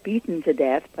being beaten to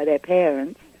death by their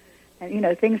parents,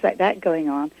 and, things like that going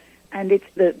on. And it's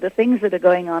the things that are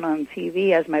going on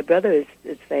TV, as my brother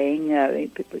is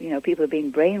saying, people are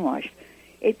being brainwashed.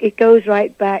 It goes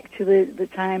right back to the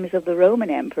times of the Roman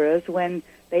emperors, when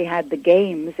they had the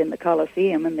games in the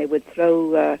Colosseum and they would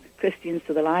throw Christians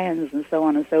to the lions and so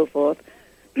on and so forth.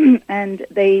 And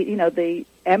the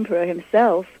emperor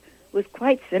himself was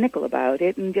quite cynical about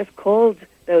it and just called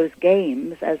those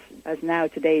games, as now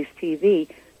today's TV,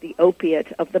 the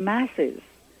opiate of the masses,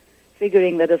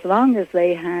 figuring that as long as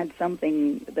they had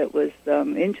something that was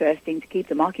interesting to keep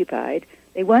them occupied,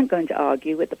 they weren't going to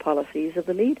argue with the policies of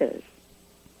the leaders.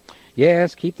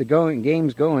 Yes, keep the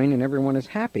games going, and everyone is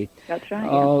happy. That's right.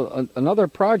 Yeah. Another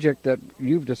project that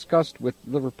you've discussed with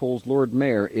Liverpool's Lord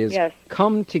Mayor is Yes.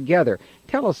 Come Together.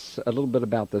 Tell us a little bit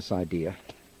about this idea.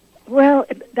 Well,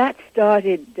 that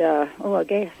started, I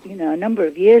guess, a number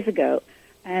of years ago,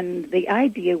 and the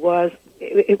idea was,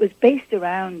 it was based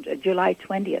around July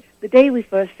 20th. The day we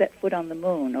first set foot on the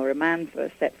moon, or a man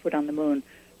first set foot on the moon,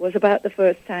 was about the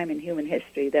first time in human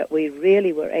history that we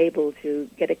really were able to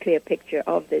get a clear picture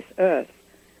of this Earth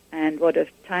and what a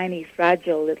tiny,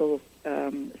 fragile little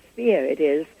sphere it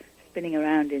is spinning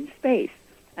around in space,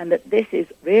 and that this is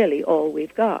really all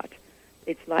we've got.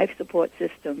 It's life support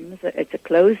systems, it's a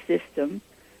closed system,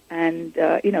 and,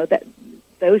 that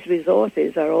those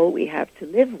resources are all we have to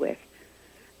live with.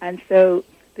 And so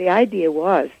the idea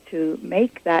was to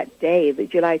make that day, the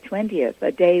July 20th,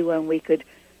 a day when we could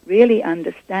really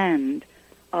understand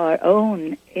our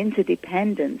own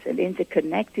interdependence and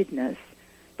interconnectedness,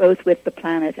 both with the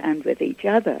planet and with each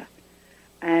other.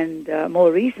 And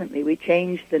more recently, we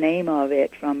changed the name of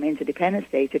it from Interdependence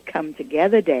Day to Come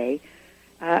Together Day,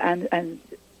 And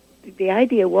the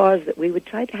idea was that we would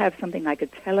try to have something like a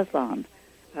telethon,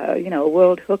 a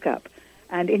world hookup.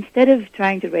 And instead of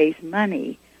trying to raise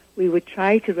money, we would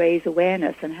try to raise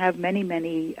awareness and have many,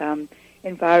 many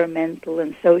environmental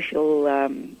and social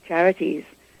charities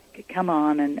come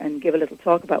on and give a little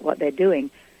talk about what they're doing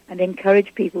and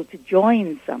encourage people to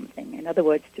join something. In other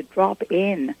words, to drop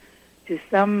in to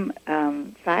some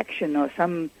faction or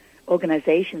some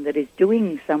organization that is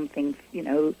doing something,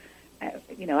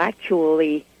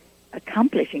 actually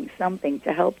accomplishing something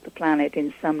to help the planet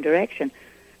in some direction.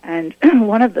 And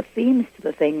one of the themes to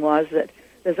the thing was that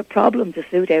there's a problem to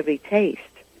suit every taste.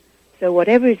 So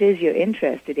whatever it is you're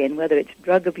interested in, whether it's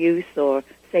drug abuse or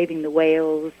saving the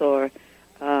whales or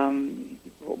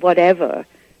whatever,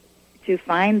 to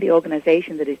find the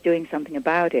organization that is doing something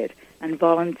about it and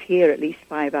volunteer at least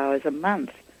 5 hours a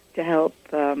month to help,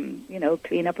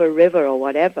 clean up a river or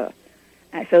whatever,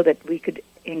 so that we could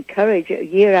encourage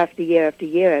year after year after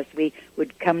year as we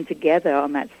would come together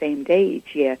on that same day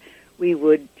each year, we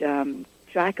would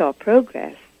track our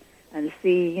progress and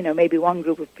see, maybe one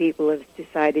group of people has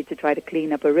decided to try to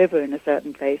clean up a river in a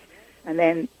certain place, and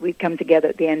then we'd come together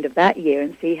at the end of that year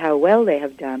and see how well they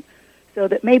have done, so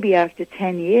that maybe after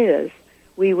 10 years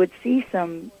we would see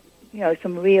some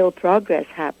real progress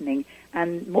happening,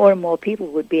 and more people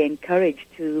would be encouraged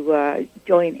to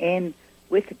join in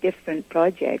with different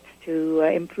projects to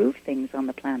improve things on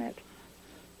the planet.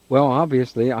 Well,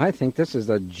 obviously, I think this is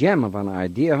a gem of an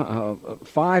idea.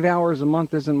 5 hours a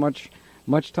month isn't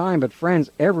much time, but friends,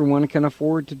 everyone can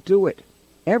afford to do it.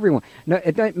 Everyone. No,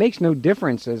 it makes no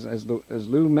difference, as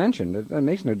Lou mentioned. It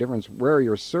makes no difference where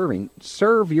you're serving.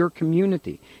 Serve your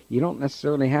community. You don't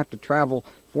necessarily have to travel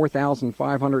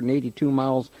 4,582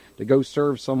 miles to go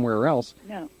serve somewhere else.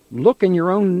 No. Look in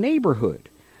your own neighborhood.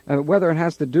 Whether it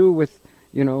has to do with,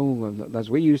 as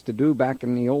we used to do back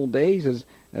in the old days, is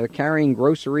carrying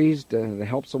groceries to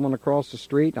help someone across the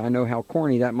street. I know how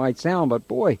corny that might sound, but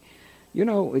boy,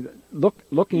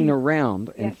 looking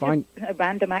around and find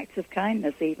random acts of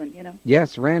kindness, even.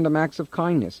 Yes, random acts of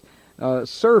kindness.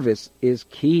 Service is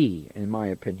key, in my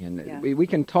opinion. Yeah. We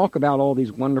can talk about all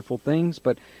these wonderful things,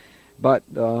 but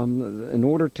in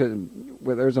order to,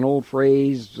 there's an old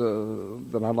phrase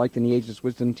that I liked in the Ageless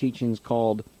Wisdom teachings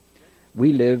called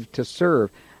 "We live to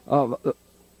serve."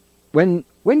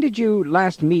 When did you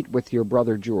last meet with your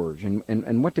brother George,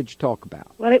 and what did you talk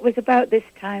about? Well, it was about this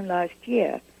time last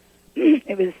year.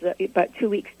 It was about 2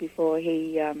 weeks before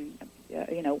he,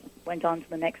 went on to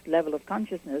the next level of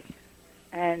consciousness,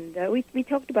 and we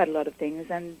talked about a lot of things.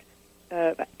 And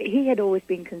he had always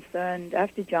been concerned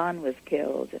after John was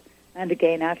killed, and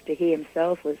again after he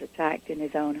himself was attacked in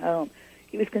his own home.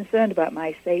 He was concerned about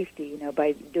my safety,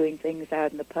 by doing things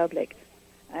out in the public.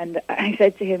 And I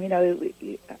said to him,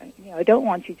 I don't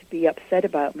want you to be upset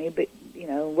about me, but,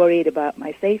 worried about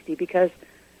my safety, because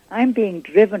I'm being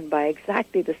driven by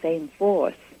exactly the same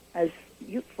force as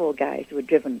you four guys were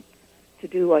driven to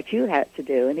do what you had to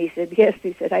do. And he said, yes,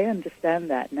 he said, I understand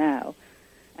that now.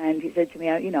 And he said to me,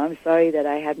 I'm sorry that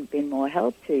I hadn't been more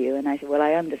help to you. And I said, well,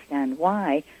 I understand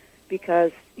why,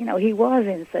 because, he was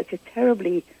in such a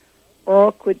terribly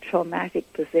awkward,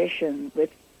 traumatic position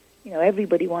with,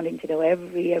 everybody wanting to know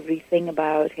everything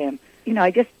about him.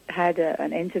 I just had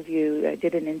an interview, I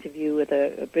did an interview with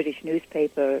a British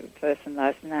newspaper person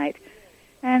last night,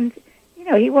 and,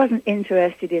 he wasn't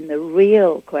interested in the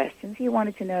real questions. He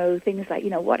wanted to know things like,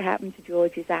 what happened to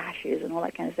George's ashes and all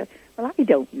that kind of stuff. Well, I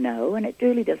don't know, and it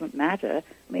really doesn't matter.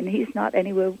 I mean, he's not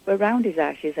anywhere around his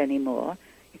ashes anymore.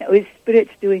 His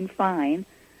spirit's doing fine,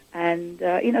 and,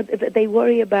 they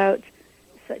worry about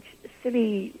such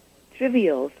silly,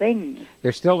 trivial things.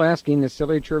 They're still asking the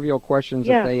silly, trivial questions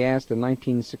that they asked in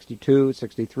 1962,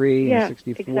 63, and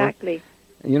 64. Exactly.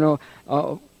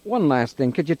 One last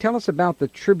thing. Could you tell us about the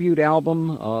tribute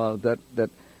album that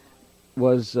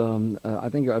was, I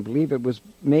believe it was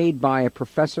made by a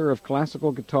professor of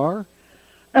classical guitar?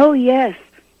 Oh, yes.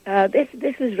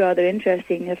 This was rather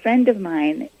interesting. A friend of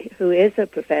mine who is a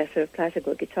professor of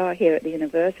classical guitar here at the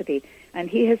university, and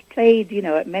he has played,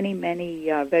 at many, many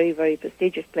very, very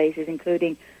prestigious places,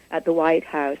 including at the White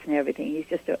House and everything. He's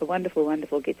just a wonderful,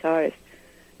 wonderful guitarist.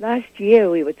 Last year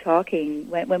we were talking,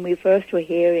 when we first were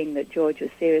hearing that George was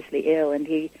seriously ill,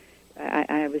 and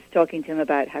I was talking to him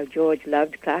about how George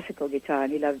loved classical guitar,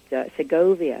 and he loved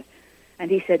Segovia.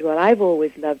 And he said, well, I've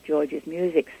always loved George's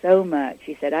music so much.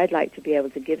 He said, I'd like to be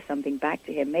able to give something back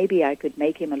to him. Maybe I could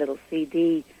make him a little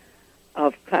CD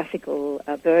of classical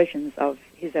versions of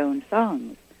his own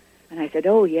songs. And I said,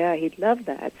 oh, yeah, he'd love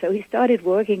that. So he started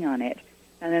working on it.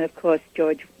 And then, of course,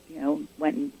 George,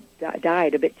 went and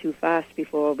died a bit too fast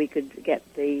before we could get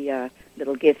the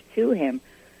little gift to him.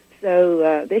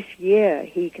 So this year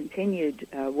he continued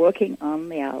working on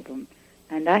the album,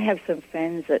 and I have some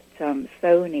friends at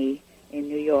Sony in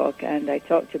New York, and I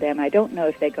talked to them. I don't know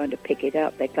if they're going to pick it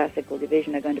up. Their classical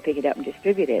division are going to pick it up and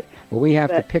distribute it. Well, we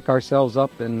have to pick ourselves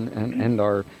up and end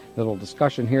our little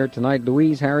discussion here tonight.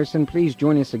 Louise Harrison, please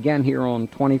join us again here on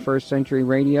 21st Century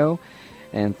Radio.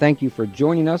 And thank you for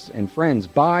joining us. And friends,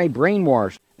 bye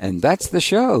Brainwash. And that's the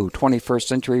show. 21st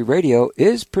Century Radio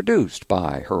is produced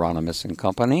by Hieronymus and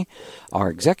Company. Our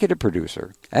executive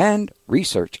producer and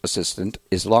research assistant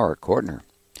is Laura Kortner.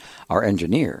 Our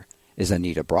engineer is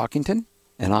Anita Brockington,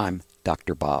 and I'm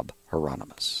Dr. Bob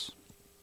Hieronymus.